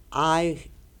 I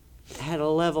had a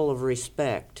level of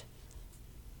respect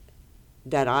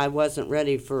that I wasn't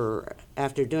ready for.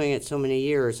 After doing it so many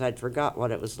years, I'd forgot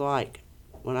what it was like.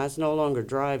 When I was no longer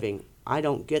driving, I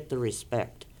don't get the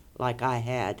respect like I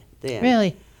had then.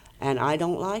 Really? And I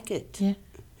don't like it. Yeah.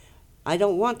 I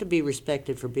don't want to be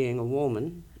respected for being a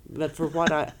woman, but for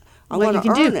what I What want you to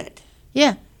can earn do. it.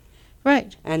 Yeah,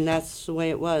 right. And that's the way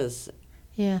it was.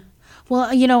 Yeah. Well,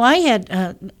 I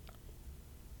had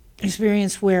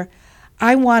experience where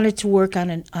I wanted to work on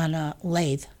a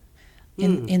lathe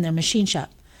in the machine shop.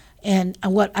 And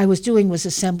what I was doing was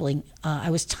assembling. I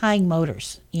was tying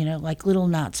motors, like little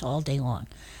knots all day long.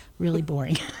 Really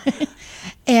boring.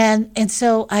 and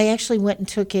so I actually went and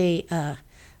took a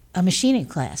machining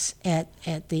class at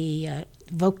the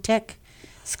Voc Tech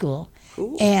school.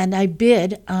 Cool. And I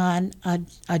bid on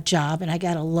a job, and I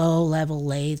got a low-level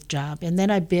lathe job. And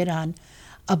then I bid on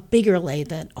a bigger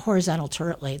lathe, a horizontal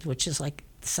turret lathe, which is like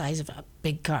the size of a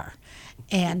big car.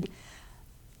 And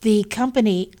the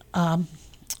company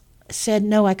said,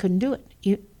 no, I couldn't do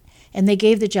it. And they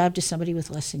gave the job to somebody with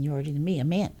less seniority than me, a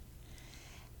man.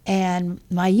 And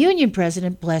my union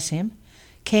president, bless him,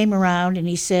 came around and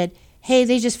he said, hey,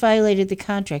 they just violated the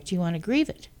contract. Do you want to grieve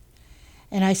it?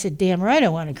 And I said, damn right I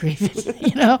want to grieve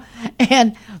it,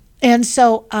 And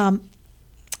so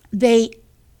the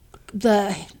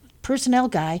personnel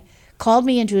guy called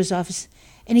me into his office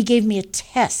and he gave me a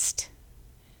test.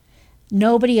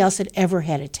 Nobody else had ever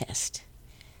had a test.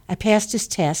 I passed his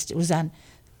test. It was on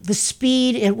the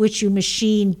speed at which you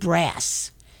machine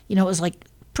brass. It was like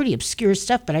pretty obscure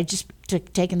stuff, but I just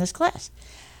taken this class.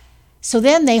 So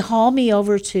then they haul me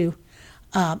over to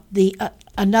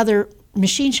another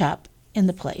machine shop in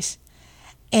the place.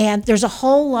 And there's a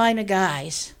whole line of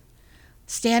guys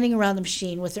standing around the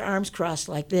machine with their arms crossed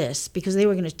like this because they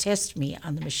were going to test me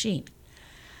on the machine.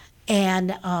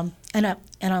 And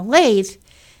a lathe,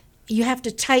 you have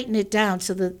to tighten it down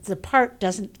so the part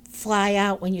doesn't fly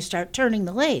out when you start turning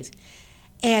the lathe.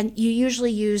 And you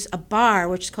usually use a bar,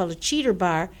 which is called a cheater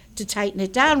bar, to tighten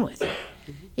it down with.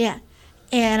 Yeah.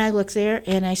 And I look there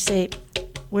and I say,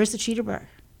 where's the cheater bar?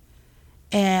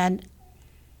 And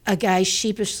a guy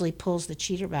sheepishly pulls the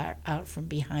cheater bar out from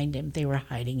behind him. They were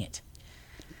hiding it.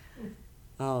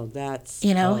 Oh, that's...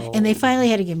 And they finally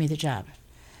had to give me the job.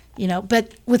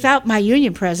 But without my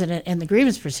union president and the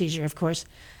grievance procedure, of course,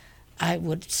 I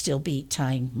would still be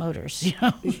tying motors,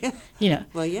 Yeah.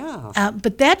 Well, yeah.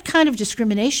 But that kind of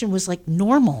discrimination was like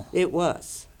normal. It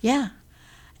was. Yeah.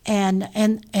 And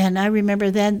I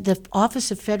remember then the Office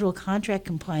of Federal Contract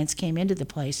Compliance came into the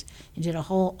place and did a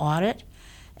whole audit,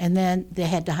 and then they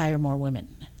had to hire more women.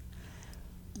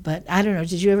 But I don't know,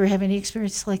 did you ever have any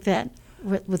experience like that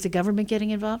with the government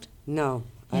getting involved? No,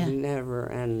 Yeah. I've never,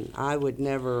 and I wouldn't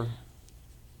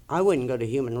go to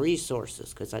human resources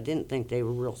because I didn't think they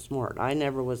were real smart. I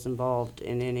never was involved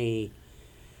in any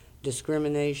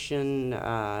discrimination,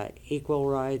 equal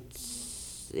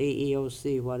rights,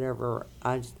 EEOC, whatever.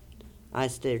 I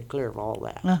stayed clear of all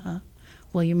that. Uh-huh.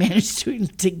 Well, you managed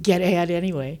to get ahead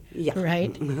anyway, Yeah.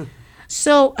 right?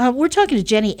 So we're talking to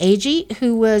Jenny Agee,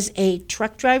 who was a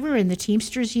truck driver in the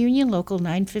Teamsters Union, Local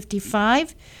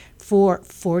 955, for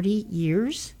 40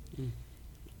 years.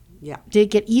 Yeah. Did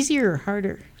it get easier or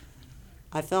harder?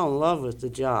 I fell in love with the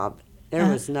job. There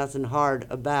was nothing hard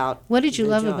about What did you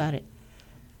the love job. about it?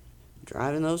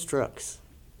 Driving those trucks.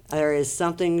 There is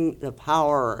something, the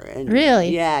power. And Really?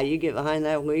 Yeah, you get behind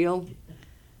that wheel,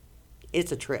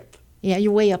 it's a trip. Yeah,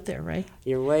 you're way up there, right?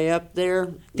 You're way up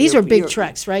there. These You're- were big you're-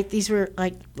 trucks, right? These were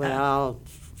like... Well,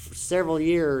 for several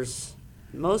years,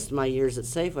 most of my years at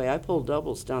Safeway, I pulled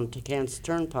doubles down to Kansas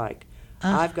Turnpike.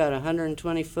 I've got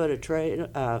 120 foot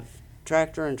of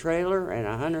tractor and trailer and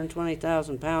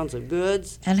 120,000 pounds of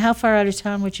goods. And how far out of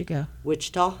town would you go?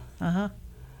 Wichita. Uh-huh.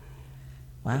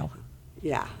 Wow.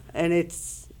 Yeah, and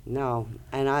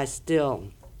and I still.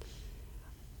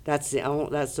 That's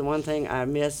the one thing I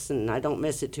miss, and I don't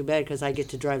miss it too bad because I get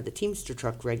to drive the Teamster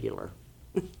truck regular.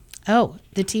 Oh,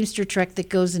 the Teamster truck that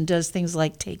goes and does things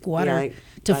like take water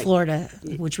to Florida,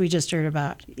 which we just heard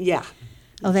about. Yeah.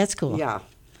 Oh, that's cool. Yeah.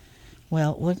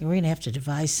 Well, we're going to have to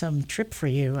devise some trip for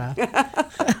you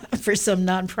for some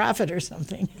nonprofit or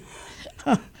something.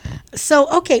 So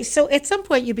at some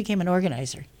point you became an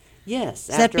organizer. Yes,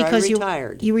 Is that after because I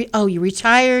retired. You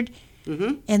retired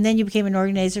Mm-hmm. And then you became an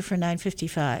organizer for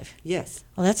 955. Yes.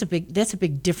 Well, that's a big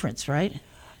difference, right?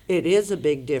 It is a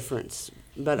big difference,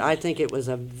 but I think it was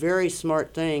a very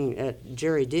smart thing that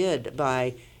Jerry did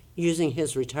by using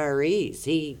his retirees.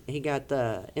 He got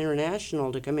the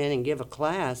International to come in and give a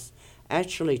class,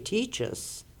 actually teach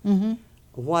us Mm-hmm.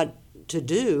 what to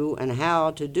do and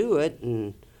how to do it.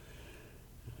 And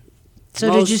So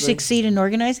did you mostly- succeed in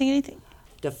organizing anything?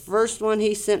 The first one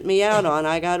he sent me out on,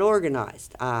 I got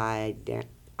organized. I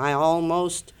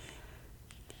almost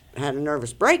had a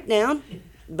nervous breakdown,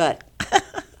 but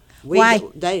Why?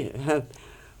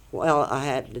 Well, I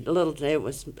had a little. It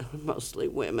was mostly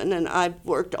women, and I've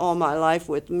worked all my life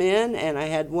with men. And I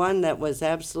had one that was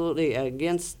absolutely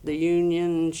against the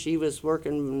union. She was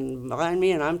working behind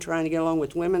me, and I'm trying to get along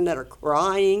with women that are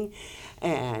crying,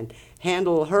 and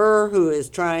handle her who is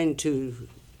trying to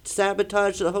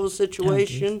sabotage the whole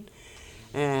situation.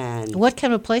 And What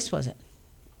kind of place was it?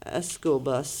 a school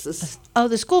bus. Oh,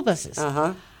 the school buses.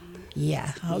 Uh-huh.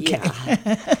 Yeah. Okay.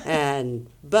 Yeah.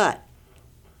 But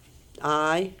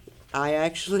I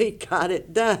actually got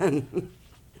it done.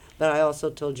 But I also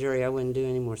told Jerry I wouldn't do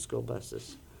any more school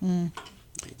buses.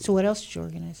 So what else did you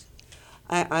organize?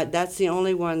 That's the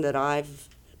only one that I've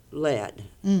led.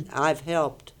 I've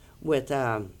helped with,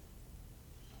 I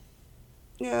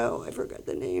forgot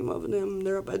the name of them.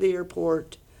 They're up by the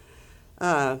airport.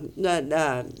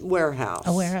 That warehouse.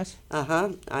 A warehouse? Uh-huh.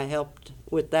 I helped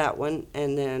with that one.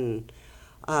 And then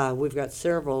we've got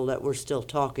several that we're still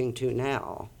talking to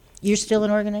now. You're still an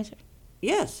organizer?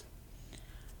 Yes.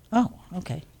 Oh,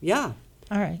 okay. Yeah.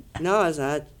 All right. No,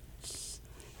 it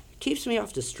keeps me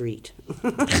off the street.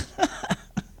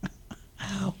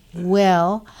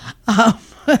 Well,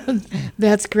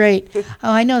 that's great. Oh,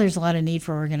 I know there's a lot of need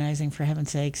for organizing, for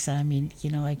heaven's sakes. I mean,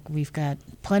 like we've got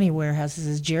plenty of warehouses,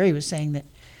 as Jerry was saying,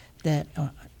 that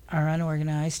are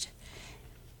unorganized,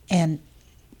 and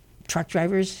truck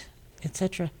drivers,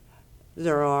 etc.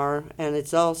 There are, and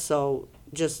it's also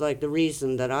just like the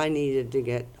reason that I needed to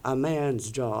get a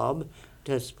man's job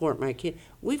to support my kid.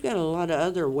 We've got a lot of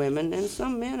other women and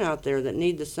some men out there that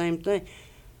need the same thing.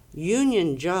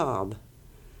 Union job.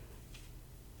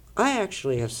 I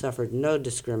actually have suffered no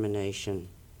discrimination.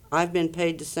 I've been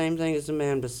paid the same thing as the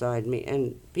man beside me,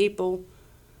 and people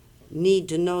need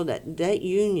to know that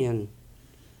union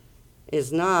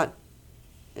is not,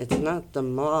 it's not the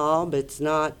mob, it's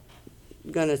not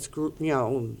gonna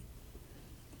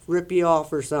rip you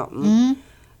off or something. Mm-hmm.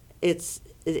 It's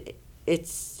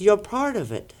you're part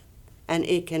of it, and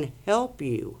it can help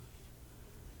you.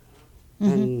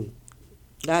 And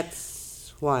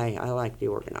that's why I like the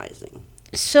organizing.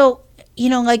 So,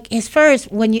 like as far as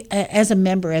when you, as a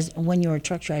member, when you were a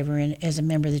truck driver and as a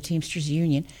member of the Teamsters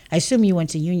Union, I assume you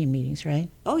went to union meetings, right?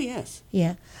 Oh, yes.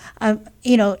 Yeah.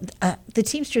 The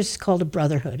Teamsters is called a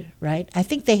brotherhood, right? I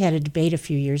think they had a debate a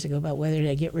few years ago about whether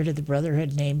to get rid of the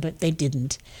brotherhood name, but they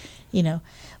didn't,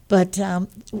 But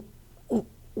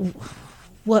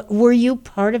what were you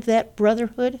part of that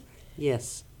brotherhood?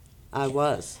 Yes, I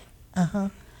was. Uh-huh.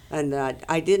 And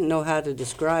I didn't know how to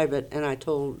describe it, and I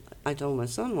told my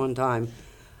son one time,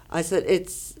 I said,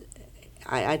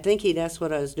 I think he'd asked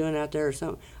what I was doing out there or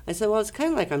something. I said, well, it's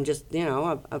kind of like I'm just,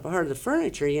 a part of the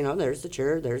furniture, there's the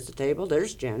chair, there's the table,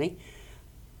 there's Jenny.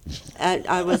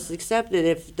 I was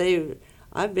accepted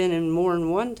I've been in more than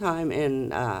one time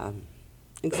in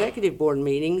executive board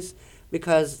meetings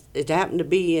because it happened to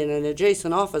be in an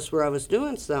adjacent office where I was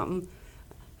doing something.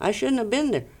 I shouldn't have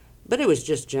been there. But it was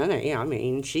just Jenny. I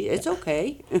mean, it's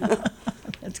okay.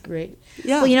 That's great.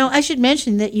 Yeah. Well, I should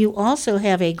mention that you also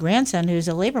have a grandson who's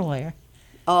a labor lawyer.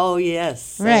 Oh,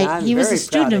 yes. Right. I'm He was very a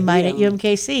student proud of mine at him.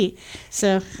 UMKC.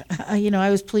 So, I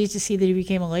was pleased to see that he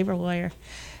became a labor lawyer.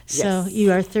 So Yes.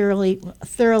 you are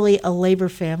thoroughly a labor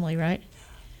family, right?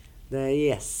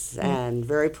 Yes, and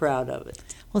very proud of it.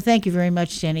 Well, thank you very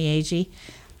much, Jenny Agee.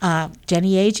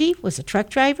 Jenny Agee was a truck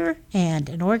driver and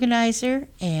an organizer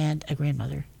and a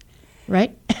grandmother,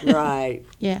 right? Right.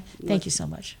 Yeah. Thank you so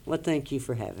much. Well, thank you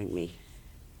for having me.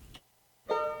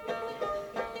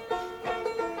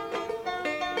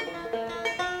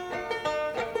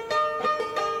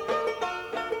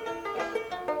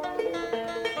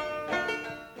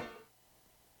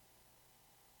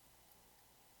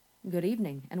 Good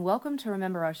evening, and welcome to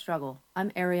Remember Our Struggle. I'm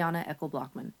Ariana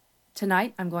Eckel-Blockman.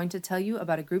 Tonight, I'm going to tell you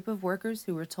about a group of workers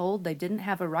who were told they didn't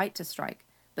have a right to strike,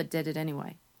 but did it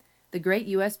anyway. The Great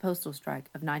U.S. Postal Strike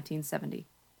of 1970.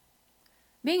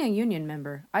 Being a union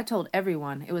member, I told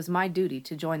everyone it was my duty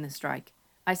to join the strike.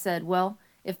 I said, well,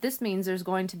 if this means there's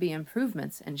going to be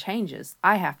improvements and changes,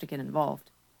 I have to get involved.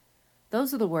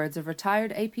 Those are the words of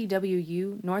retired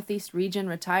APWU Northeast Region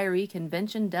Retiree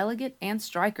Convention delegate and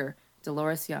striker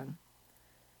Dolores Young.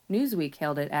 Newsweek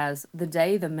hailed it as the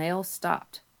day the mail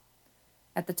stopped.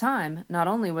 At the time, not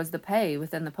only was the pay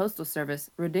within the Postal Service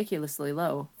ridiculously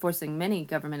low, forcing many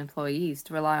government employees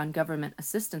to rely on government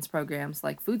assistance programs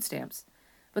like food stamps,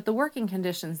 but the working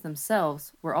conditions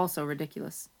themselves were also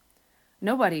ridiculous.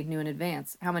 Nobody knew in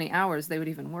advance how many hours they would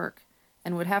even work,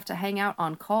 and would have to hang out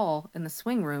on call in the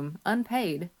swing room,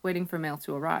 unpaid, waiting for mail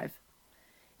to arrive.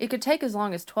 It could take as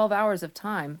long as 12 hours of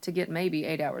time to get maybe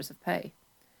 8 hours of pay.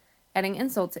 Adding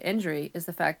insult to injury is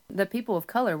the fact that people of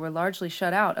color were largely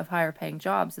shut out of higher-paying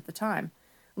jobs at the time,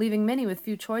 leaving many with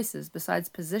few choices besides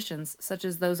positions such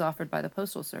as those offered by the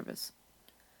Postal Service.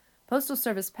 Postal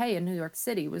Service pay in New York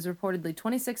City was reportedly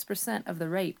 26% of the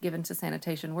rate given to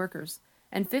sanitation workers,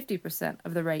 and 50%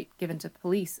 of the rate given to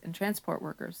police and transport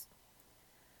workers.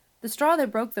 The straw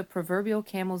that broke the proverbial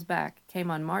camel's back came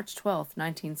on March 12,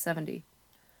 1970.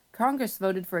 Congress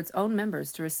voted for its own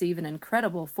members to receive an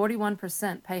incredible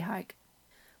 41% pay hike,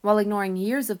 while ignoring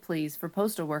years of pleas for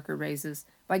postal worker raises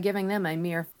by giving them a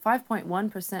mere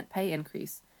 5.1% pay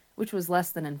increase, which was less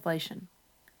than inflation.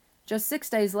 Just 6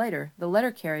 days later, the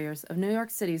letter carriers of New York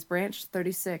City's Branch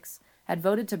 36 had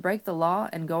voted to break the law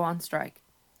and go on strike.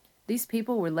 These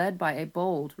people were led by a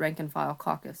bold rank-and-file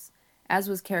caucus, as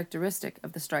was characteristic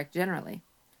of the strike generally.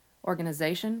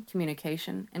 Organization,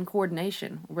 communication, and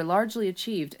coordination were largely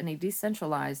achieved in a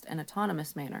decentralized and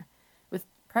autonomous manner, with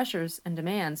pressures and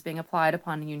demands being applied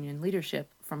upon union leadership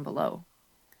from below.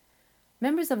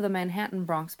 Members of the Manhattan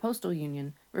Bronx Postal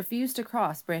Union refused to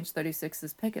cross Branch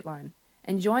 36's picket line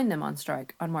and joined them on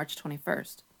strike on March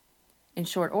 21st. In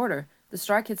short order, the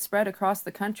strike had spread across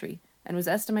the country and was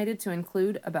estimated to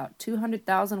include about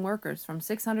 200,000 workers from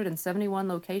 671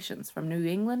 locations from New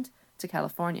England to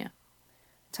California.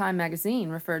 Time magazine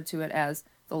referred to it as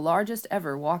the largest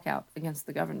ever walkout against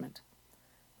the government.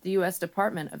 The U.S.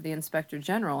 Department of the Inspector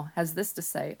General has this to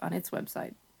say on its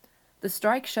website. The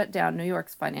strike shut down New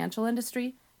York's financial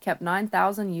industry, kept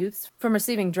 9,000 youths from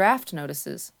receiving draft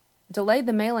notices, delayed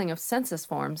the mailing of census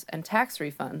forms and tax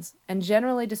refunds, and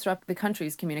generally disrupted the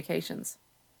country's communications.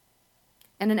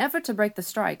 In an effort to break the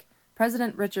strike,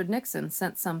 President Richard Nixon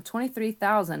sent some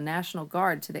 23,000 National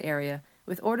Guard to the area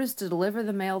with orders to deliver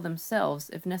the mail themselves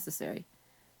if necessary.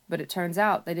 But it turns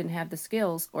out they didn't have the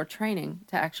skills or training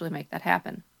to actually make that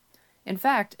happen. In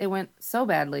fact, it went so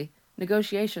badly,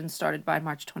 negotiations started by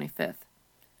March 25th.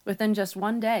 Within just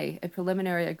 1 day, a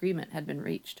preliminary agreement had been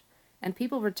reached, and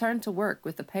people returned to work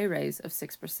with a pay raise of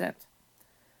 6%.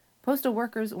 Postal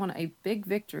workers won a big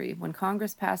victory when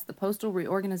Congress passed the Postal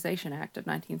Reorganization Act of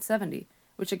 1970,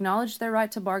 which acknowledged their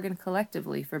right to bargain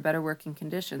collectively for better working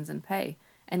conditions and pay,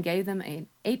 and gave them an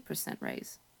 8%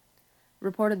 raise.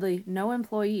 Reportedly, no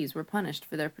employees were punished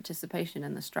for their participation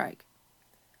in the strike.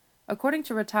 According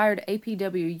to retired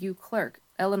APWU clerk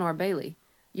Eleanor Bailey,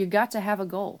 you got to have a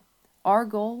goal. Our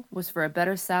goal was for a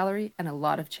better salary and a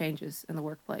lot of changes in the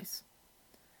workplace.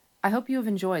 I hope you have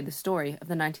enjoyed the story of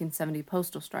the 1970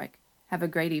 postal strike. Have a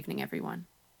great evening, everyone.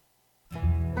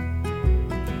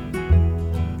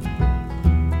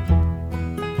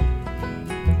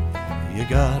 You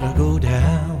gotta go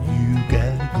down,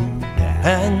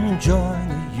 and join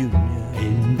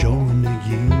the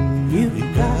union, You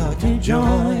got to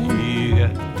join,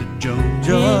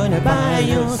 join it by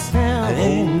yourself.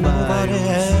 Ain't nobody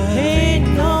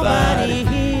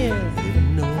here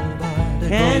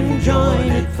can join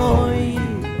it for you.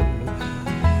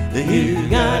 You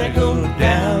gotta go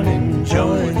down and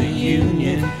join the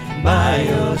union by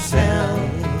yourself.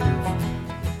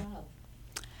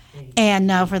 And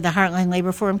now for the Heartland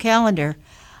Labor Forum calendar.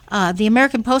 The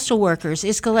American Postal Workers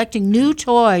is collecting new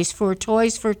toys for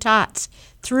Toys for Tots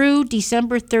through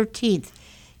December 13th.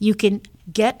 You can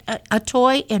get a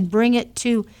toy and bring it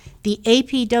to the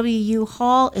APWU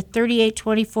Hall at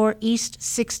 3824 East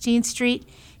 16th Street,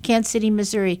 Kansas City,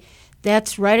 Missouri.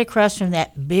 That's right across from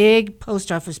that big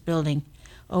post office building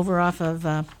over off of,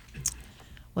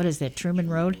 what is that, Truman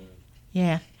Road?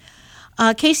 Yeah.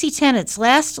 Casey Tennant's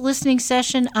last listening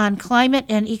session on climate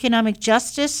and economic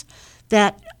justice,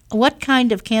 that what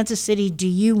kind of Kansas City do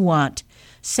you want?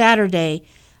 Saturday,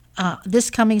 this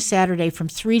coming Saturday from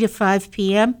 3 to 5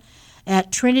 p.m.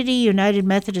 at Trinity United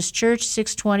Methodist Church,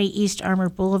 620 East Armour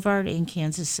Boulevard in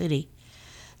Kansas City.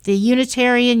 The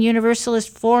Unitarian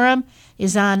Universalist Forum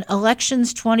is on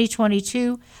Elections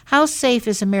 2022, How Safe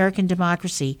is American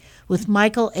Democracy, with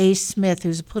Michael A. Smith,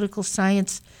 who's a political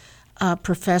science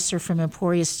professor from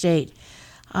Emporia State.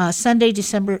 Sunday,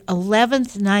 December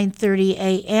 11th, 9:30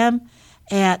 a.m.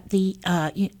 at the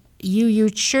UU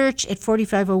Church at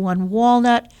 4501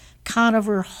 Walnut,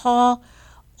 Conover Hall,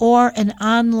 or an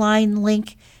online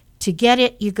link. To get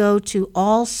it, you go to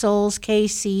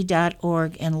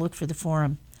allsoulskc.org and look for the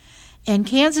forum. And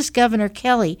Kansas Governor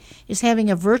Kelly is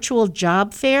having a virtual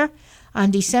job fair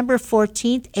on December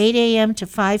 14th, 8 a.m. to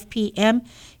 5 p.m.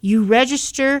 You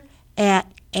register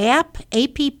at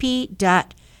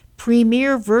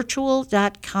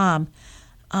app.premiervirtual.com.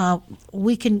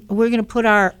 We're going to put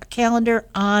our calendar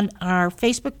on our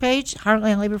Facebook page,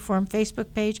 Heartland Labor Forum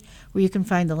Facebook page, where you can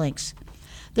find the links.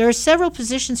 There are several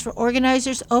positions for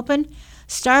organizers open.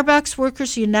 Starbucks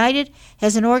Workers United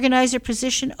has an organizer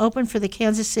position open for the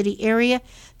Kansas City area.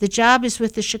 The job is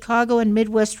with the Chicago and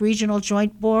Midwest Regional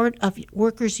Joint Board of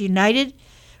Workers United.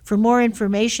 For more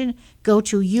information, go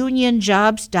to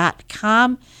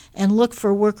unionjobs.com and look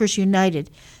for Workers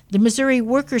United. The Missouri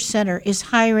Workers Center is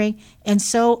hiring, and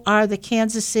so is the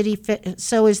Kansas City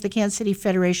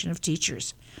Federation of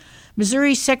Teachers.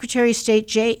 Missouri Secretary of State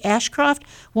Jay Ashcroft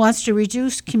wants to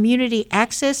reduce community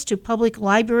access to public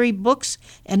library books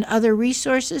and other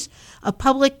resources. A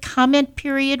public comment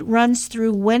period runs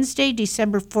through Wednesday,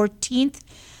 December 14th,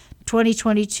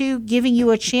 2022, giving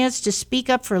you a chance to speak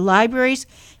up for libraries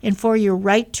and for your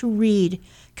right to read.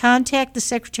 Contact the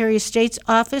Secretary of State's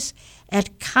office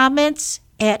at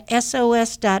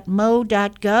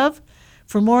comments@sos.mo.gov.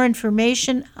 For more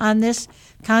information on this,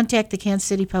 contact the Kansas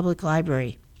City Public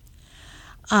Library.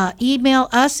 Email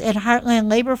us at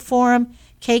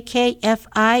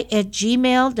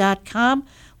heartlandlaborforumkkfi@gmail.com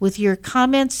with your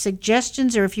comments,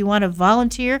 suggestions, or if you want to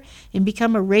volunteer and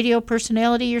become a radio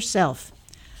personality yourself.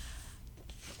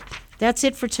 That's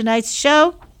it for tonight's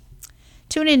show.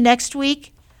 Tune in next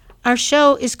week. Our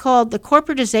show is called The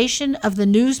Corporatization of the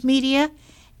News Media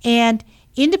and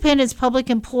Independence Public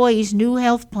Employees' New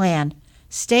Health Plan.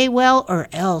 Stay well or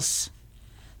else.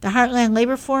 The Heartland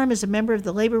Labor Forum is a member of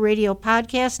the Labor Radio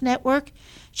Podcast Network.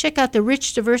 Check out the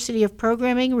rich diversity of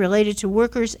programming related to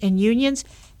workers and unions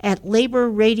at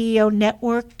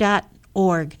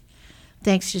laborradionetwork.org.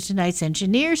 Thanks to tonight's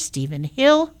engineer, Stephen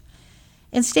Hill.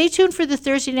 And stay tuned for the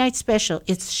Thursday night special.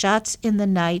 It's Shots in the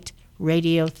Night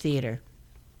Radio Theater.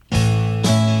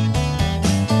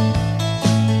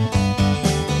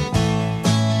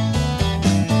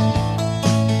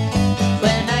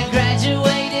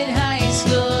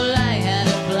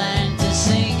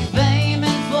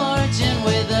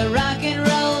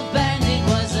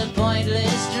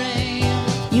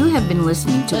 Been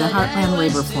listening to the Heartland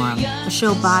Labor Forum, a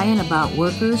show by and about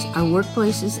workers, our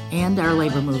workplaces, and our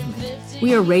labor movement.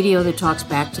 We are radio that talks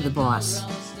back to the boss.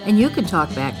 And you can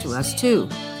talk back to us, too.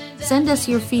 Send us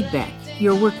your feedback,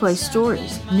 your workplace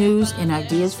stories, news, and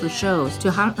ideas for shows to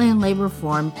Heartland Labor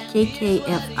Forum,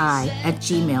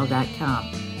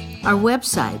 kkfi@gmail.com. Our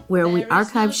website, where we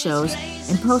archive shows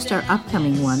and post our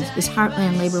upcoming ones, is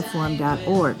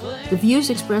heartlandlaborforum.org. The views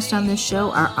expressed on this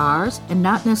show are ours and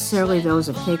not necessarily those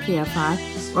of KKFI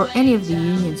or any of the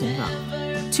unions involved.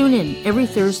 Tune in every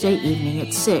Thursday evening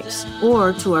at 6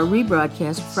 or to our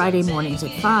rebroadcast Friday mornings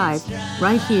at 5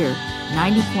 right here,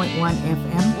 90.1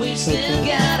 FM We still KKFI.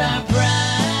 got our pride,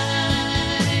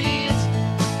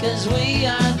 'cause we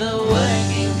are the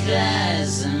working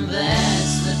class, and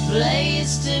that's the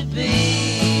place to be.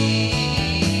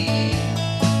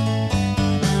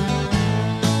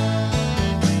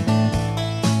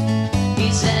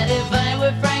 He said if I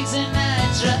were Frank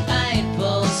Sinatra, I'd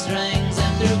pull strings,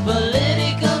 and through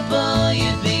political bull,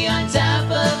 you'd be on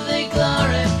top of the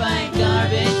glorified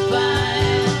garbage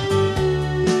pile,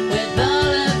 with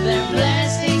all of their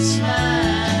plastic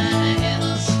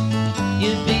smiles.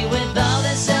 You'd be with all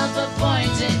the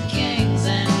self-appointed kings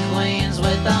and queens,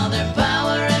 with all their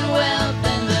power and wealth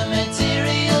and the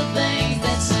material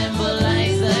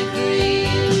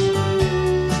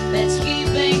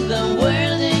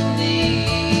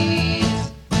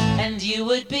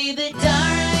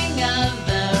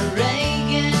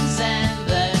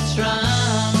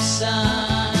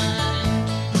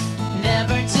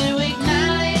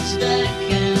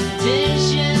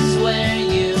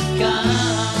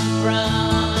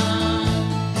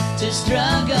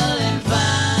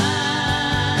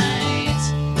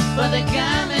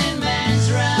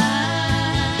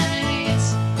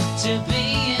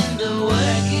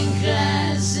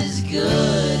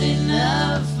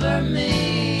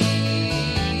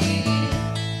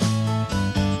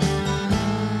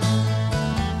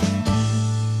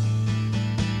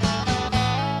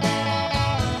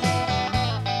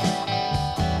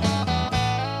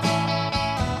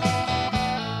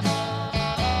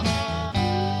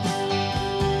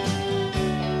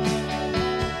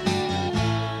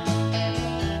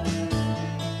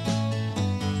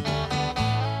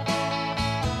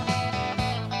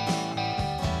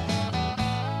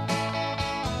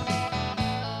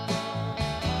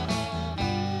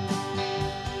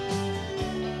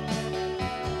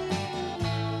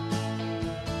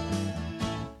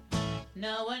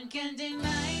No one can deny